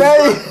ears, dude.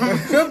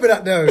 Remember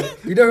that though?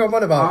 You know what I'm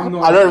on about?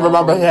 I don't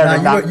remember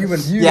hearing that. You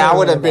Yeah, I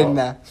would have been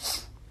there.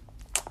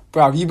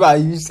 Bro,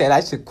 you said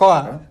that shit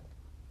quiet.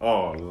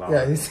 Oh, Lord.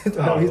 Yeah, he said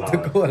that. He used to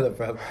call her,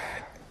 bro.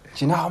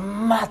 Do you know how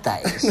mad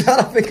that is? Now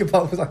I think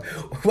about it, was like,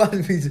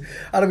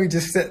 how do we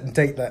just sit and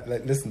take that,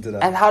 like, listen to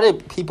that? And how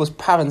did people's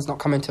parents not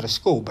come into the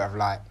school, bruv?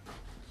 Like,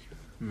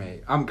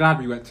 Mate, I'm glad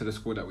we went to the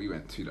school that we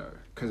went to though,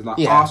 because like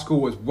Yeah. our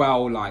school was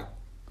well like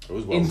It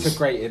was well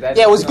integrated.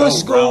 yeah, it was good well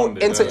school.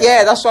 rounded,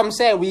 Yeah, that's what I'm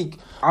saying. We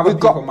Other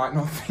got people might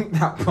not think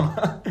that,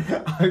 but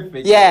I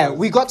think yeah, it was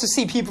we got to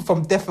see people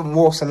from different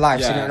walks of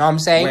life. You know what I'm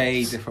saying?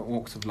 Way different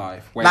walks of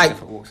life.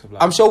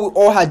 I'm sure we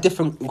all had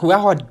we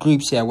all had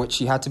groups here, which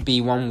you had to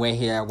be one way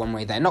here, one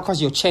way there. Not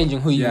because you're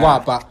changing who you Yeah.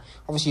 are, but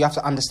obviously you have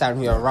to understand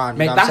who you're around.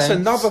 Mate, you know what I'm that's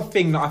saying? another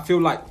thing that I feel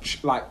like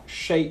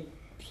shaped.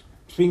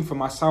 Speaking for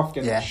myself,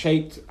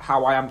 shaped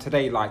how I am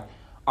today. Like,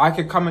 I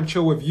could come and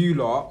chill with you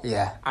lot,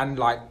 and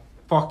like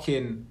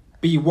fucking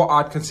be what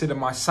I'd consider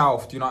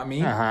myself. Do you know what I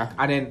mean?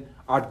 And then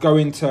I'd go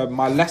into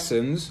my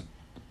lessons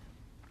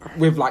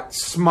with like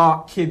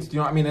smart kids. Do you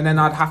know what I mean? And then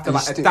I'd have to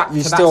like adapt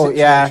to that situation.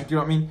 Yeah. Do you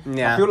know what I mean?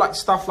 Yeah. I feel like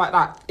stuff like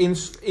that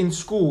in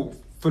school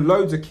for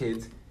loads of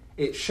kids,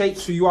 it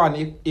shapes who you are,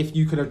 and if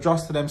you can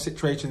adjust to them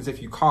situations,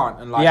 if you can't,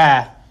 and like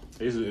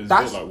It's a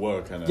That's- bit like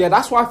work, innit? yeah,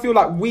 that's why I feel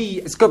like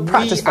It's good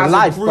practice for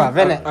life, bruv,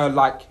 innit? are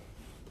like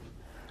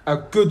a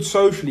good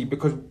socially,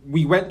 because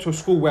we went to a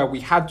school where we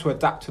had to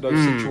adapt to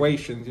those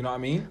situations. You know what I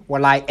mean? We're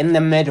like in the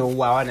middle,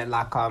 well, innit?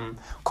 Like,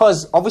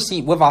 because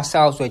obviously with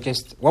ourselves, we're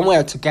just, when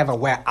we're together,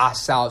 we're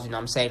ourselves, you know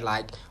what I'm saying?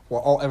 Like, we're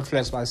all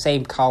influenced by the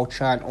same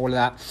culture and all of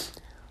that.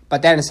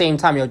 But then at the same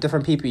time, you're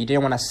different people. You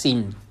didn't want to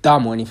seem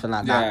dumb or anything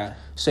like that.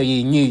 So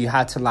you knew you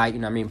had to, like, you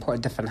know what I mean, put a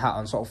different hat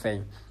on, sort of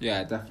thing.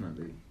 Yeah,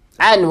 definitely.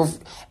 And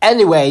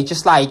anyway,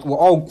 just like, we're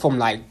all from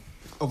like,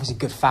 obviously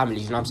good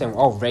families, you know what I'm saying? We're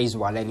all raised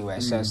well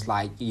anyway. So it's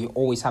like, you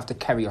always have to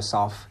carry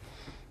yourself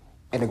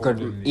in a good,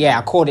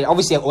 according.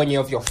 Obviously, when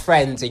you're with your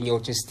friends and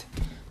you're just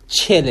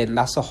chilling,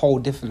 that's a whole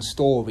different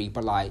story.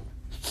 But like,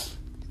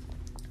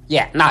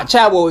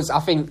 Cherwell, I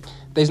think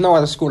there's no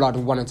other school I'd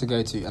have wanted to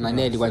go to, and I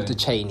nearly went to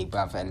Cheney,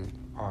 bruv, and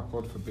Oh,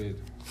 God forbid.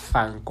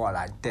 thank God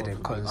I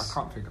didn't, God forbid. because I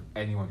can't think of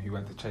anyone who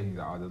went to Cheney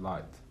that I'd have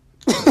liked.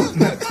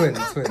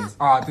 Twins.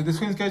 Did the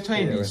twins go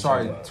Cheney? Yeah,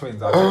 Sorry, Cheney.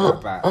 twins. I take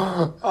that back.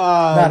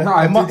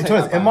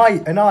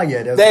 In our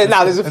year,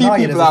 there's a few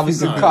people that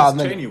obviously can't.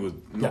 Cheney was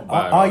not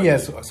bad. Our year,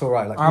 it's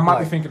alright. Like, I might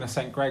be thinking of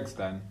St. Greg's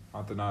then.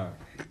 I don't know.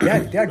 they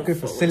had good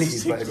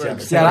facilities, but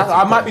it's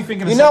I might be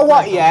thinking of You St. know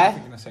what, Greg's, yeah? I'm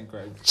thinking of St.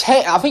 Greg's.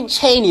 I think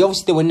Cheney,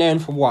 obviously they were known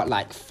for what,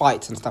 like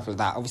fights and stuff like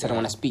that. Obviously I don't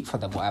want to speak for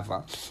them,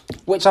 whatever.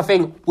 Which I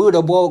think we would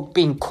have all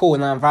been cool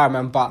in that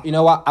environment, but you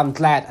know what? I'm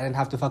glad I didn't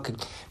have to fucking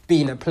be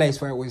in a place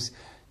where it was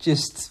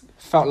just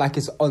felt like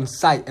it's on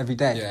site every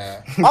day.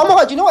 Yeah. Oh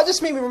my God, you know what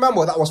just made me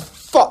remember? That was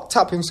fucked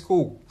up in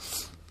school.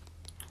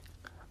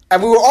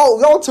 And we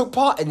all took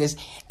part in this,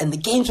 and the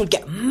games would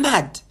get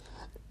mad.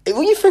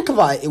 When you think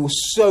about it, it was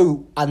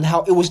so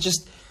it was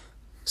just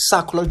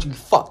psychologically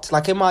fucked.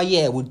 Like in my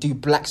year, we'd do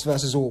blacks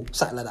versus all,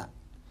 something like that.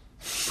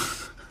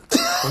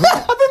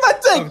 I think that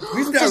thing.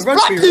 Just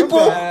black people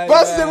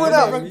versus everyone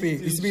else. Rugby.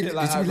 It used to be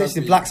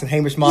literally blacks and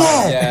Hamish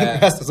Martin.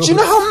 Yeah. Do you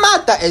know how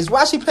mad that is? We're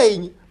actually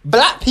playing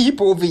black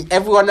people v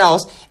everyone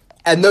else,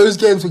 and those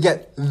games would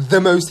get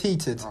the most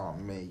heated. Oh,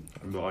 mate.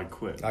 No, I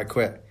quit. I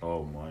quit.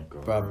 Oh my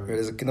god. Bruv,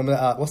 there's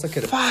what's the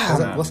kid?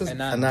 What's his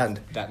Anand.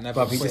 That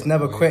never Bruv, he quit, just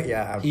never boy. quit,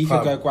 yeah. He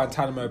could go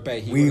Guantanamo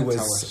Bay. We was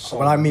just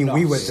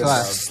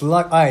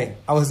slug. I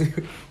was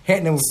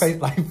hitting him with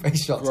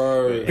face shots.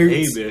 Bro,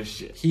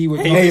 Hamish. he would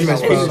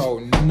Hamish, bro. so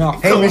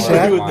nothing. Hamish,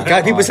 Bro.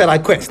 yeah. People said I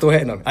quit, still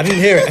hitting him. I didn't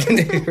hear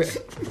it.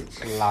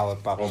 Oh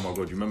my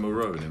god, you remember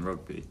Rowan in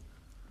rugby?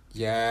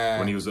 Yeah.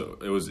 When he was,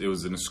 it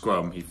was in a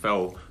scrum. He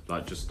fell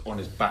like just on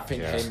his back. I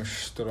think yeah. Hamish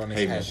stood on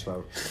his Hamish,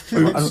 head.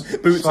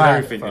 boots and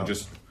everything, and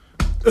just.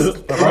 I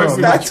was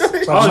Max,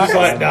 like,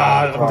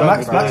 nah, I'm done with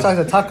Max that. tries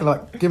to tackle,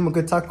 like, give him a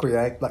good tackle,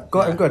 yeah. Like,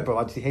 got him good, but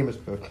I just see Hamish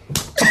go.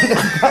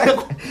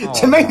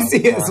 Jermaine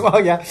see it as well,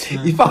 yeah.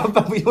 He found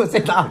out we was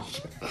in that.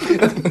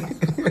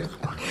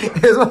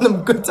 It was one of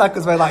them good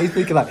tackles where like he's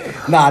thinking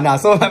like, nah,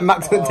 someone like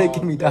Max is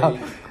taking me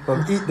down.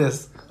 Bro, eat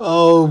this.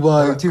 Oh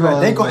my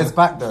god! They got his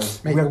back though.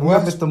 Mate, we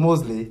have Mr.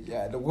 Morsley.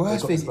 Yeah, the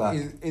worst thing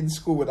is in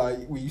school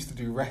when we used to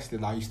do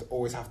wrestling, I used to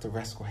always have to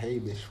wrestle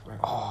Hamish. Bro.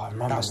 Oh, I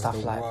remember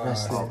stuff like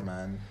wrestling,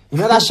 man. You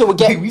know that shit would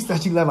get. We used to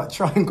actually learn like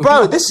triangle.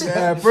 Bro, this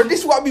bro,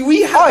 this is what I mean.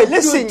 We have.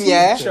 Listen,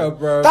 yeah.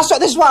 Bro. This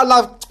is what I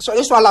love. So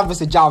this is what I love,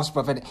 Mr. Jarvis,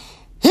 bro.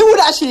 He would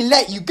actually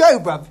let you go,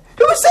 bro.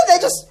 He would sit there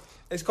just.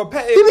 It's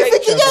competitive. He would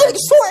thinking, yeah,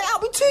 sort it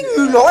out between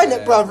you, lot,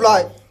 innit, bro?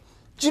 Like,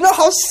 do you know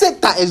how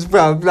sick that is,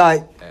 bro?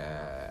 Like.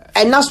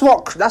 And that's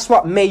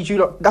what made you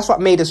look. That's what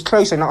made us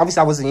closer. Now,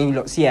 obviously, I wasn't in you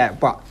lot's, yeah,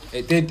 but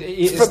it did.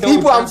 For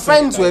people I'm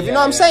friends with, you know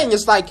what I'm saying?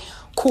 It's like,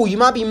 cool. You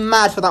might be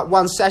mad for that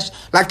one session.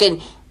 Like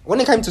then, when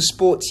it came to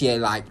sports, yeah,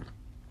 like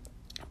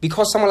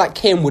because someone like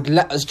Kim would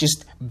let us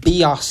just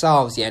be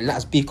ourselves, yeah, and let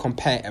us be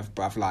competitive,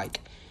 bruv. Like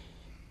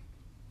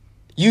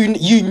you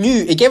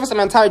knew it gave us a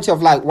mentality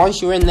of like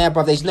once you're in there,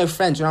 bruv, there's no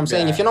friends. You know what I'm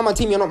saying? If you're not my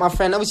team, you're not my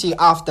friend. Obviously,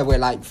 after we're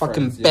like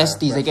fucking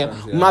besties again,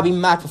 we might be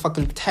mad for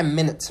fucking 10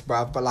 minutes,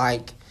 bruv. But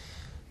like.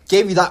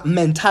 Gave you that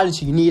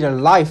mentality you need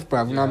in life,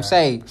 bruv. You know what I'm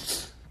saying?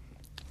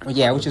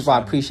 Yeah, which is why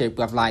I appreciate,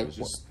 bruv. Like,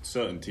 just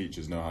certain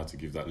teachers know how to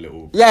give that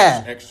little,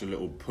 extra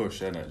little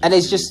push, innit? And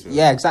it's just,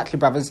 exactly,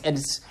 bruv.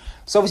 It's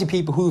obviously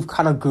people who've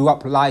kind of grew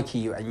up like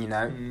you, and you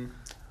know.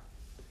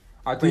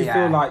 I do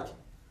feel like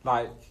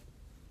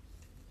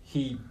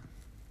who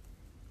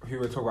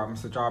we're talking about,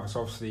 Mr. Jarvis,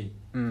 obviously.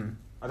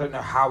 I don't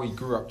know how he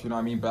grew up. Do you know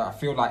what I mean? But I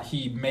feel like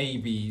he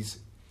maybe's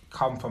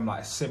come from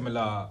like a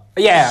similar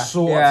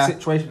sort of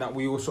situation that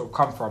we all sort of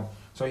come from,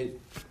 so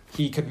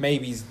he could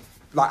maybe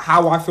like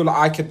how I feel like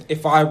I could,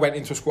 if I went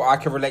into a school, I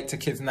could relate to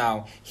kids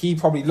now. He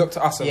probably looked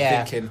at us and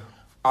thinking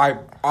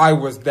I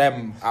was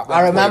them at one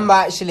I remember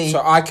point, actually,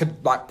 so I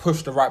could like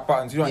push the right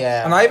buttons, you know.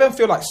 And I even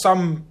feel like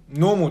some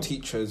normal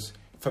teachers,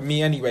 for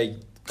me anyway,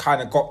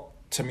 kind of got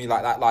to me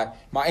like that. Like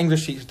my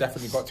English teacher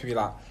definitely got to me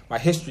like my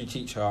history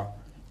teacher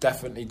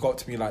definitely got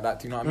to me like that.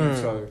 Do you know what I mean?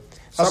 So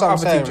some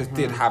other teachers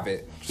did have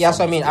it. Yeah, that's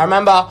what I mean. I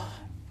remember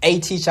a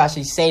teacher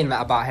actually saying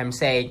that about him,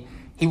 saying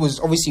he was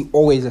obviously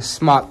always a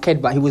smart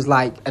kid, but he was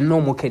like a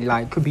normal kid,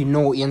 like could be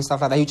naughty and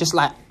stuff like that. He just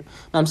like, you know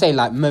what I'm saying,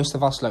 like most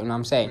of us, like, you know what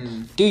I'm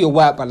saying, do your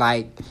work, but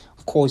like,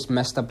 of course,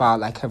 messed about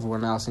like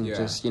everyone else and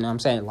just, you know what I'm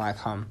saying, like,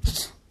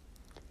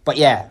 but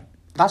yeah,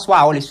 that's why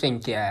I always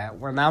think,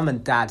 when I'm a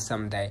dad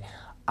someday,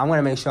 I'm going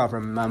to make sure I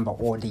remember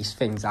all these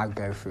things I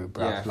go through,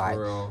 bro. Yeah, like,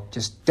 for real.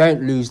 Just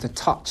don't lose the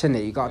touch,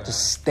 innit? You got to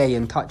just stay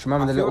in touch.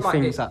 Remember the little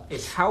things that...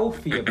 It's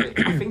healthy a bit.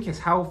 I think it's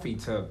healthy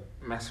to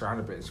mess around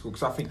a bit in school.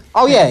 Because I think...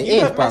 Oh, yeah, it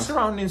is, mess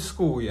around in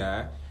school,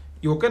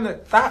 you're going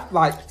to... That,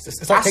 like...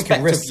 It's like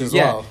taking risks as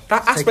well.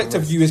 That aspect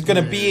of you is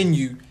going to be in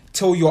you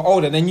till you're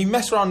older. And then you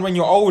mess around when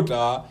you're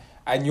older...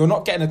 And you're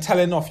not getting a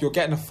telling off, you're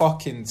getting a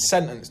fucking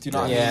sentence. Do you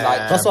know what I mean?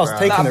 Like, that's what I was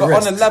taking the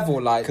risk. On a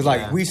level, like... Because,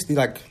 like, we used to,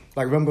 like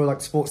remember,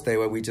 like, sports day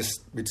where we'd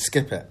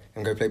skip it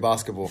and go play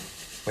basketball.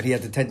 When he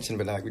had detention,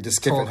 but, like, we just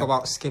skip it. Talk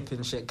about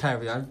skipping shit,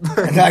 carry on.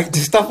 And, like,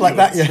 just stuff like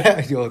that,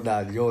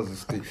 yours is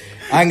stupid.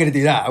 I ain't going to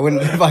do that. I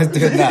wouldn't if I was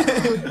doing that. Do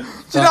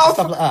you know,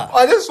 stuff like that.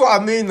 Oh, this is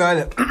what I mean,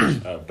 though,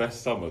 innit?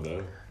 Best summer,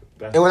 though.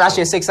 It was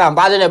actually a 6 hour,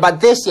 but I don't know. But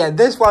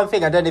this one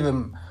thing, I don't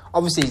even...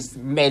 Obviously, it's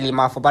mainly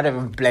my fault, but I don't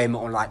even blame it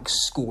on, like,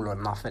 school or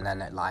nothing,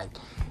 innit? Like...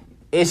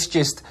 It's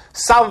just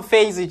some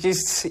things. It's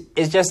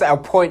just at a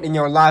point in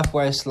your life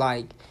where it's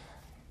like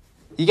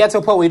you get to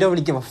a point where you don't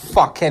really give a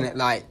fuck in it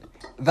like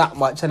that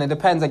much, and it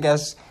depends, I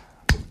guess,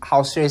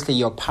 how seriously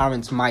your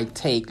parents might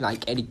take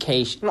like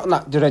education.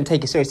 Not they don't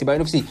take it seriously,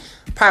 but obviously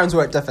parents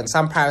work different.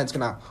 Some parents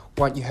gonna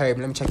want you home.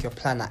 Let me check your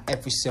planner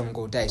every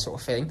single day, sort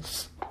of thing.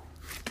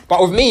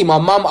 But with me, my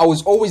mum, I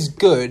was always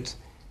good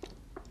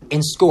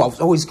in school.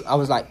 I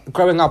was like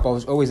growing up. I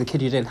was always a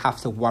kid who didn't have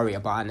to worry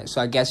about it.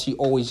 So I guess she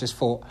always just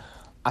thought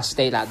I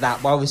stayed like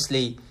that, but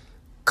obviously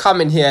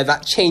coming here,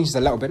 that changed a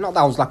little bit. Not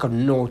that I was like a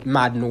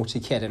mad naughty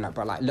kid and that,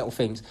 but like little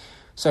things.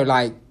 So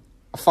like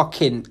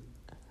fucking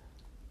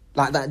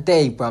like that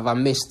day, bruv, I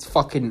missed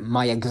fucking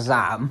my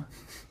exam,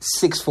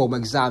 6th form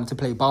exam to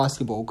play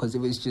basketball because it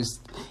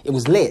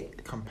was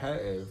lit.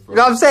 Competitive, bro. You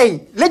know what I'm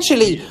saying?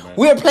 Literally,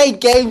 we were playing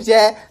games,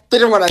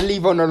 didn't want to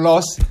leave on a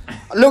loss.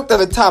 I looked at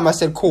the time, I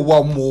said, cool,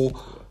 one more.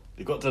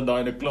 You got to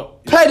 9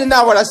 o'clock. Played it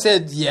now when I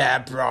said,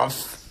 yeah,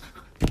 bruv.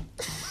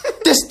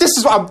 This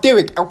is what I'm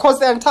doing. Of course,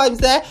 there are times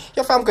there,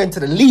 I'm going to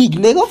the league,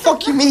 nigga.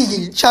 Fuck you mean?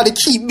 You trying to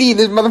keep me in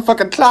this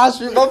motherfucking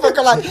classroom?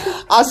 Motherfucker, like,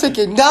 I was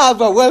thinking, nah,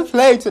 but we're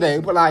playing today.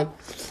 But, like,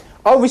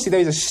 obviously,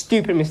 those are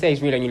stupid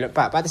mistakes, really, when you look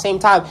back. But at the same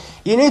time,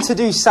 you need to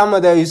do some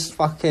of those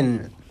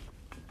fucking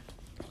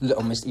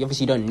little mistakes.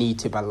 Obviously, you don't need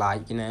to, but,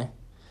 like, you know,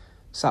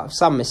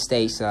 some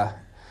mistakes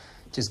are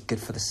just good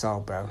for the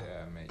soul, bro.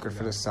 Yeah, mate. Good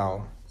for the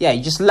soul. Yeah,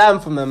 you just learn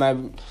from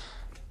them.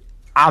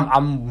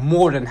 I'm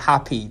more than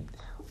happy.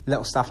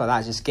 Little stuff like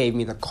that just gave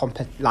me the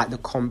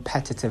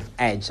competitive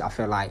edge I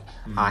feel like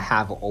I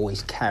have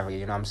always carry,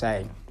 you know what I'm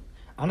saying?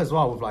 And as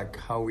well with like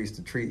how we used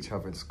to treat each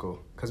other in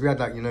school, because we had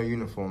like, you know,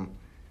 uniform.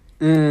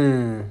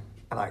 And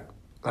like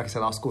I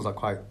said, our schools are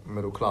quite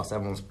middle class.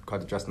 Everyone's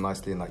kind of dressed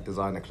nicely in like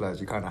designer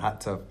clothes. You kind of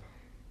had to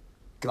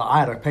Like, I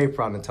had a paper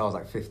round until I was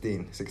like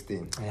 15,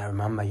 16. Yeah, I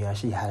remember you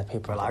actually had a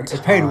paper. But like,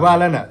 it paid well,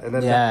 innit? And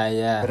then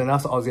yeah. But then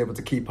that's what I was able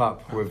to keep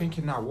up I'm with.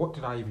 thinking now, what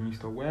did I even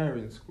used to wear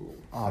in school?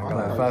 Oh, I God,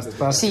 don't know.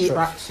 first See,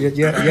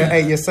 you're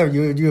 8 years 7,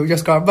 you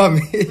just got above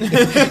me.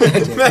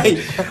 Mate,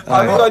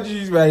 I thought you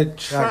used to wear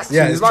tracksuits.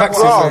 Yeah, it's like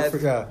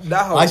tracksuits. Yeah. No,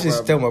 I used to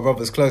steal my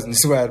brother's clothes and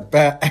just wear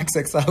bare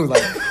XXL,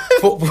 like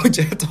football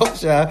shirt, top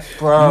shirt,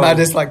 Bro.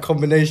 maddest like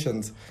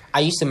combinations.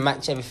 I used to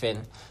match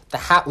everything. The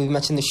hat with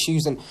matching the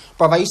shoes and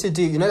I used to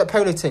do, you know, the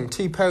polo thing,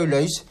 2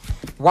 polos,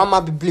 one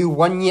might be blue,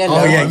 one yellow.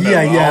 Oh yeah,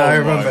 I Oh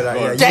remember my that.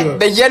 God. Yeah, Get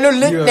the yellow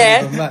lip you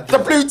there, were matching.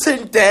 the blue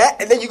tint there,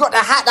 and then you got the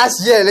hat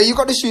that's yellow, you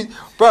got the shoes,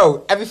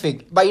 bro,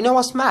 everything. But you know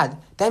what's mad?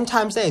 Them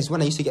times there is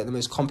when I used to get the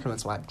most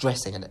compliments about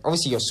dressing, and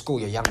obviously you're school,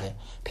 you're young there.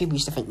 People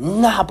used to think,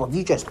 nah, bro,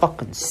 you just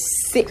fucking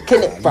sick,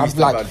 innit, bro? used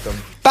to Like have them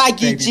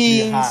baggy baby blue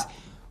jeans. hat,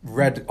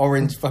 red,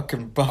 orange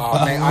fucking bar.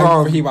 Oh, mate,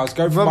 Bro, I was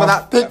going through remember my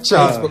that picture?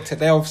 Facebook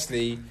today,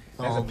 obviously.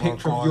 There's Oh a my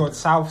picture of God. you on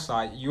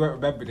Southside. You won't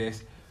remember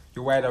this.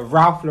 You're wearing a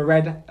Ralph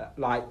Lauren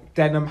like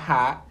denim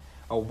hat,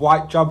 a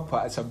white jumper,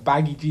 and some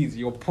baggy jeans.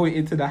 You're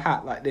pointing to the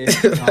hat like this.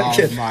 Oh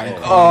my Oh,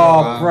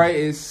 God. bro, it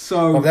is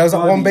so. There was that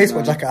funny, one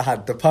baseball man. jacket I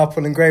had, the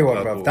purple and grey one,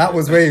 bro. Purple. That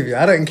was wavy.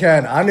 I don't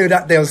care. I knew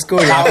that day of school.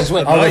 That was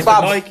with Nice,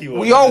 bruv, Nike one.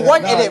 we all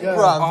wanted Yeah, it, yeah.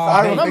 bro.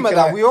 I remember thinking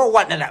that. like- We all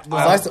wanted that, bro.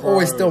 So I used to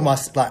always steal my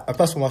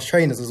plus with my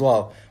trainers as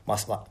well. My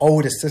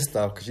oldest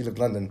sister, because she lived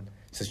in London,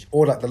 so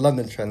all like the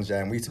London trends, yeah,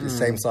 and we used to be the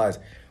same size.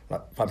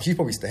 Like, she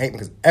probably used to hate me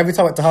because every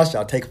time I went to her shop,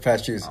 I'd take a pair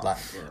of shoes. Like,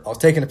 I was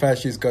taking a pair of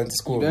shoes going to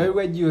school. You know,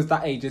 when you was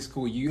that age at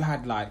school, you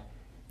had like,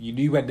 you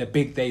knew when the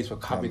big days were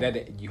coming,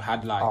 innit? And you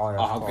had like, Oh, yeah,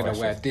 I'm of gonna course.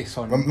 wear this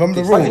on. Remember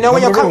the this rule? But you know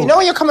when Remember the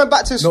rule? you're coming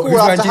back to school who's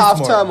wearing after jeans half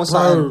tomorrow? term or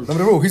something. Remember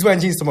the rule? Who's wearing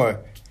jeans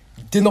tomorrow?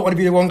 You did not want to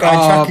be the one guy in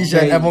Oh, tracky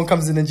shirt. mate. Everyone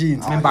comes in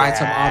jeans. I'm buying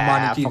some yeah,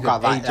 Armani I jeans with forgot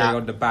about AJ that.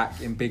 on the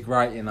back in big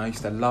writing. I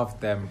used to love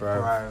them,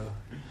 bro.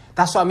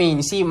 That's what I mean.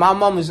 You see, my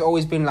mum has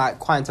always been like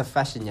quite into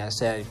fashion, yeah.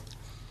 So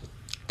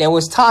there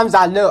was times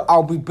I know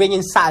I'll be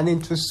bringing something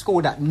into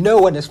school that no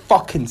one has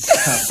fucking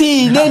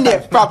seen in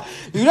it, bro.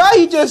 You know,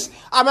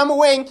 I remember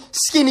wearing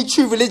skinny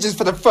True Religions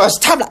for the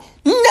first time. Like,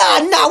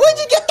 nah, where'd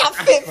you get that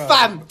fit,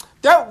 fam?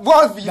 Don't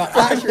worry, Like, fam.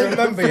 I actually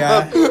remember,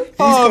 yeah. He's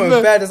Oh, coming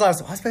man. bare design.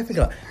 So I was thinking,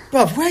 like,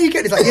 bruv, where you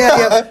get this? Like,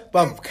 yeah.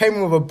 Bruv, came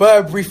in with a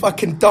Burberry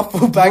fucking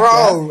duffel bag.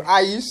 Bro, yeah.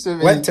 I used to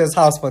be. Went to his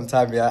house one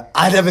time, yeah.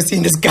 I'd never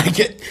seen this guy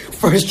get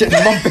frustrated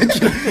in one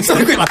bedroom. So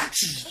I quick, like,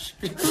 shh.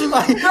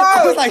 Like,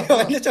 I was like,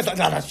 oh, just like,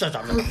 no, shut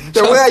up.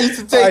 The way I used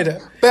to take Hide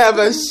it. bit of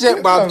a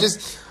shit, bro.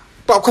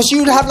 But because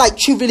you'd have like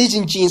True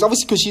Religion jeans,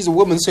 obviously because she's a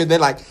woman, so they're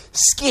like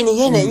skinny,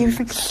 innit? You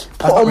think,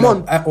 put them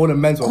on. All the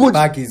men's were Good.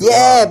 baggies.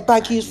 Yeah,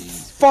 baggy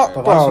as fuck,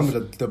 But I bro. remember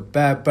the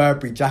bare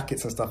Burberry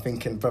jackets and stuff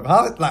thinking, bro,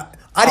 how, like,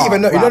 I didn't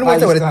even know. You right, know what I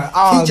I'm used saying? to-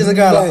 oh, Teachers are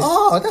going like, no.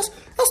 oh,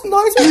 that's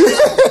nice.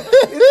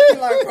 You're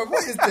like, bro,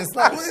 what is this?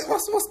 Like,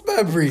 what's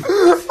Burberry?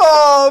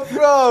 Oh,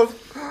 bro.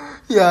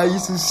 Yeah, I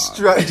used to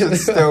stretch it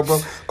still, bro.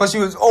 Because she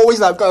was always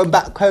like going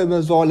back home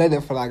as well,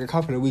 innit, for like a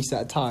couple of weeks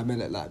at a time,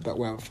 innit, like, but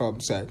where I'm from.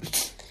 So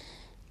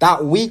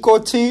that week or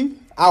two,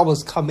 I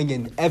was coming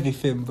in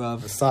everything, bro.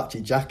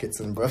 Versace jackets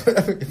and bro.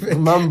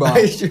 Remember? I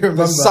used to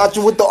remember.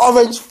 Versace with the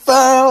orange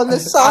fur on the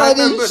side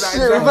and remember shit. that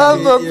exactly,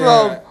 Remember,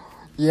 bro? yeah.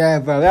 Yeah,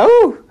 bro.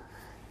 Ooh.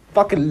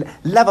 Fucking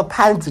leather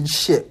pants and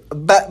shit.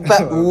 But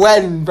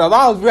when, bro?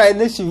 I was wearing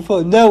this shit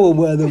before no one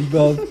wore them,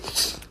 bro.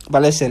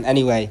 But listen,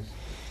 anyway.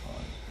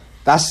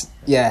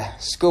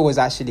 School was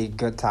actually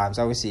good times.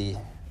 Obviously,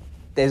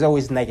 there's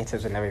always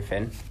negatives and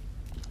everything.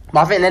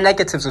 But I think the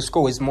negatives of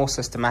school is more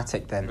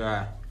systematic than,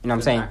 Yeah. you know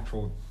what I'm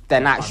saying?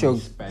 Than Time actual,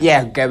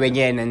 spent. going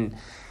in and...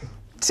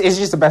 It's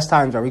just the best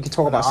times, bro. We could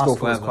talk about Our school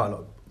school was forever. quite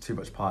a lot, too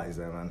much parties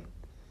there, man.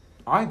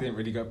 I didn't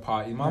really go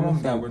party. My mum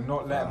and dad would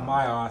not let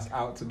my ass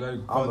out to no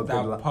I'm a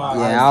goddamn good party.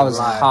 Yeah, I was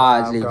Right,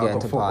 hardly I've got going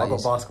to football, I've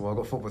parties. got basketball, I've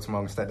got football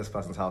tomorrow. I'm staying at this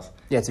person's house.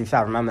 Yeah, to be fair,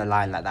 I remember a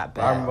line like that.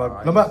 But I remember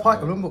that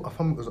party. I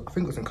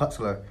think it was in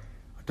Cutslow.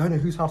 I don't know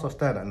whose house I was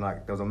staying at, and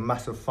like there was a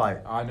massive fight.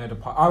 I know the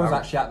party. I was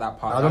actually at that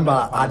party. I remember know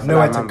the I had party.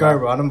 nowhere I to remember. go,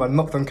 bro. I remember I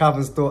knocked on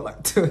Calvin's door at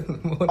like 2 in the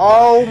morning.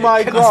 Oh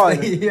my Can I God.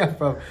 stay here,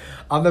 bro?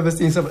 I've never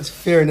seen so much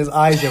fear in his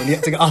eyes, yeah, when he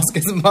had to ask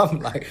his mum,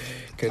 like,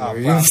 can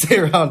we even stay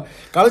around?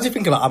 I was just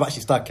thinking, like, I'm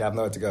actually stuck here, I have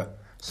nowhere to go.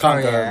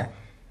 Sorry, Can't go yeah. home.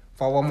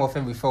 For one more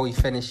thing before we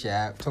finish,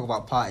 yeah, talk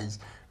about parties.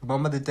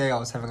 Remember the day I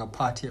was having a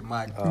party at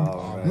mine?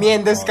 Oh, man. Me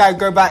and this guy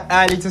go back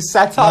early to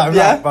set up, Right,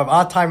 yeah? right, bruv,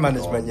 our time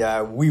management,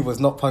 yeah, we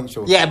was not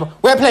punctual. Yeah,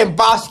 but we're playing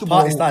basketball.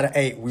 Party started at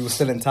 8, we were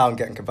still in town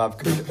getting kebab at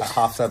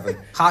 7:30.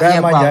 Yeah, Bear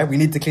in mind, bruv. yeah, we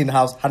need to clean the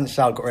house, hadn't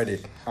showered, got ready.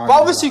 But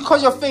obviously,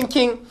 because you're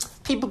thinking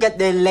people get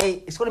there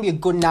late, it's going to be a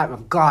good night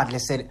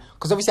regardless.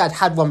 Because obviously, I'd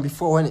had one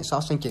before, innit? So I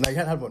was thinking, No, you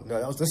hadn't had one.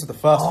 No, this was the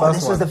first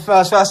this one. was the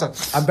first one.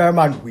 And bear in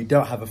mind, we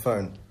don't have a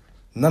phone.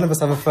 None of us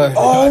have a phone.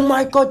 Oh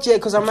my God, yeah,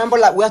 because I remember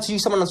like we had to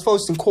use someone's phone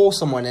to call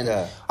someone, innit?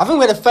 Yeah. I think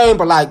we had a phone,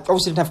 but like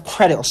obviously didn't have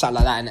credit or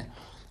something like that, innit?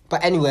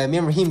 But anyway, me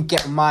and Raheem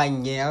get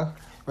mine, yeah.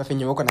 We're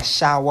thinking we're gonna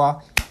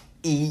shower,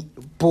 eat,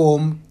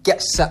 boom,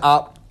 get set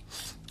up.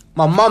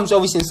 My mum's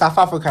obviously in South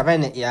Africa,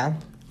 innit? Yeah.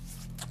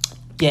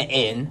 Get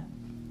in.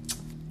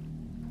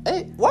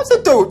 Hey, what's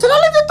the door? Did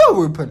I leave the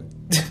door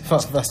open?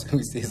 First thing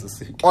we see is a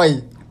suitcase.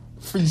 Oi,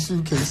 3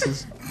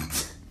 suitcases.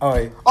 Oi.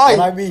 Oi. What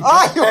I mean.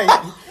 Oi.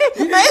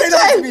 You didn't say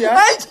that to me,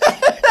 yeah?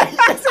 You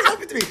said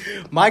something to me.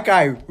 My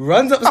guy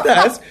runs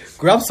upstairs,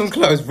 grabs some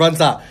clothes, runs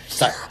out.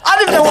 She's like, I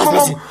didn't know what my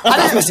mum.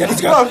 I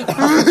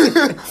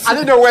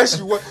didn't know where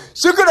she was.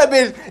 She could have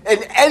been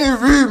in any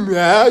room.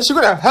 Yeah, she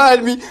could have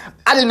heard me.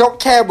 I did not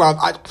care, man.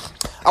 I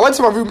went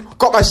to my room,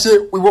 got my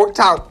shit. We walked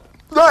out.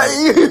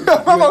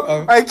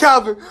 Hey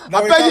Calvin,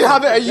 I beg you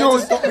have it at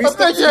yours. I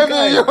beg you have it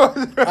at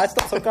yours. I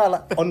stopped some guy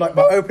like on like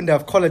my open day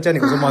of college and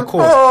it was on my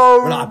course.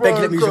 Oh, like, I beg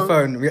you let me use your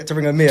phone. We had to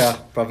ring Amir,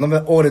 bro.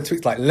 Remember all the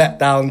tweets like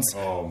letdowns.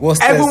 What's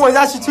Everyone was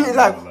this? actually tweeting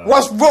like,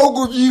 "What's wrong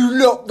with you,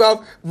 look,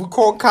 bruv?" We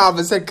called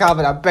Calvin, said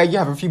Calvin, I beg you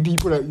have a few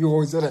people at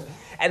yours, innit?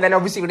 And then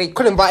obviously when they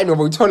couldn't invite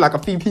anyone, we told like a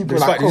few people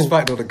like, We just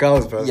all the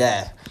girls, bro.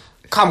 yeah,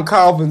 come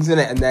Calvin's in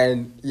it, and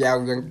then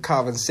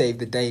Calvin saved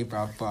the day,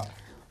 bruv. But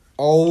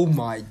oh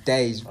my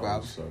days,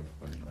 bruv. So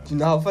funny, man. Do you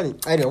know how funny?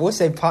 Anyway, we'll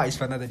save parties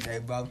for another day,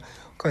 bruv.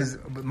 Because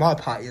my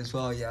party as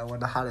well, yeah,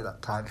 when I had it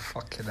that time,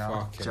 fucking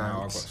hell. Fucking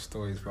hell, I've got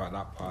stories about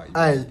that party.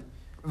 Hey,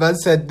 man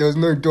said there was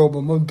no door in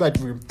my mum's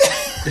bedroom.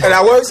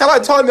 And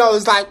someone told me, I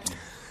was like,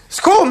 it's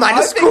cool, man,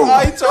 it's cool.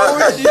 I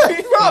told you.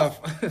 Bruv,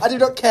 I do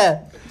not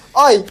care.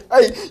 Hey,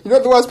 you know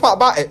the worst part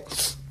about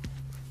it?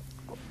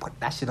 Put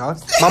that shit on.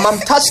 My mum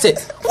touched it.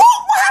 What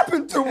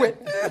happened to it?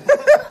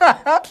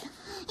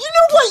 You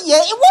know what,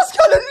 yeah, it was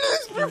kind of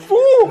loose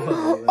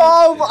before.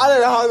 Oh, but I don't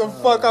know how the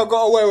fuck I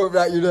got away with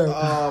that, you know.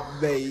 Oh,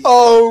 mate.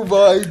 Oh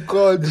my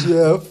god,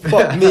 yeah,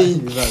 fuck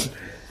me.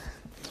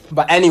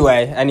 But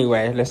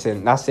anyway,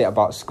 listen, that's it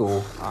about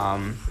school.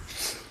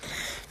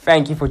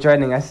 Thank you for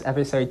joining us,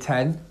 episode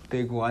 10,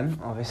 big one,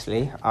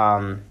 obviously.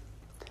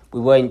 We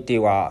won't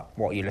do our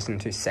what you listen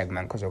to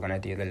segment because we're going to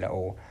do the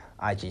little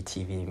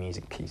IGTV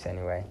music piece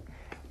anyway.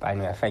 But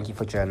anyway, thank you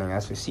for joining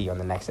us. We'll see you on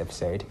the next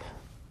episode.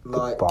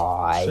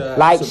 Goodbye.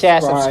 Share,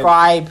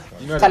 subscribe.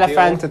 You know tell a the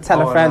friend deal. to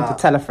tell a friend to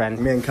tell a friend.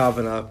 Me and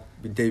Calvin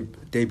we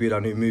debuted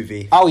our new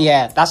movie. Oh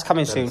yeah, that's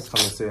coming soon. It's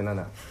coming soon, isn't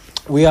it?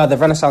 We are the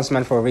Renaissance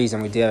Men for a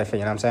reason. We do everything,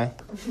 you know what I'm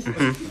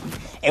saying?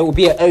 It will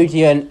be an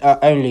audio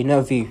only,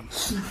 no view.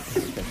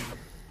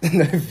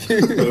 No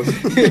view.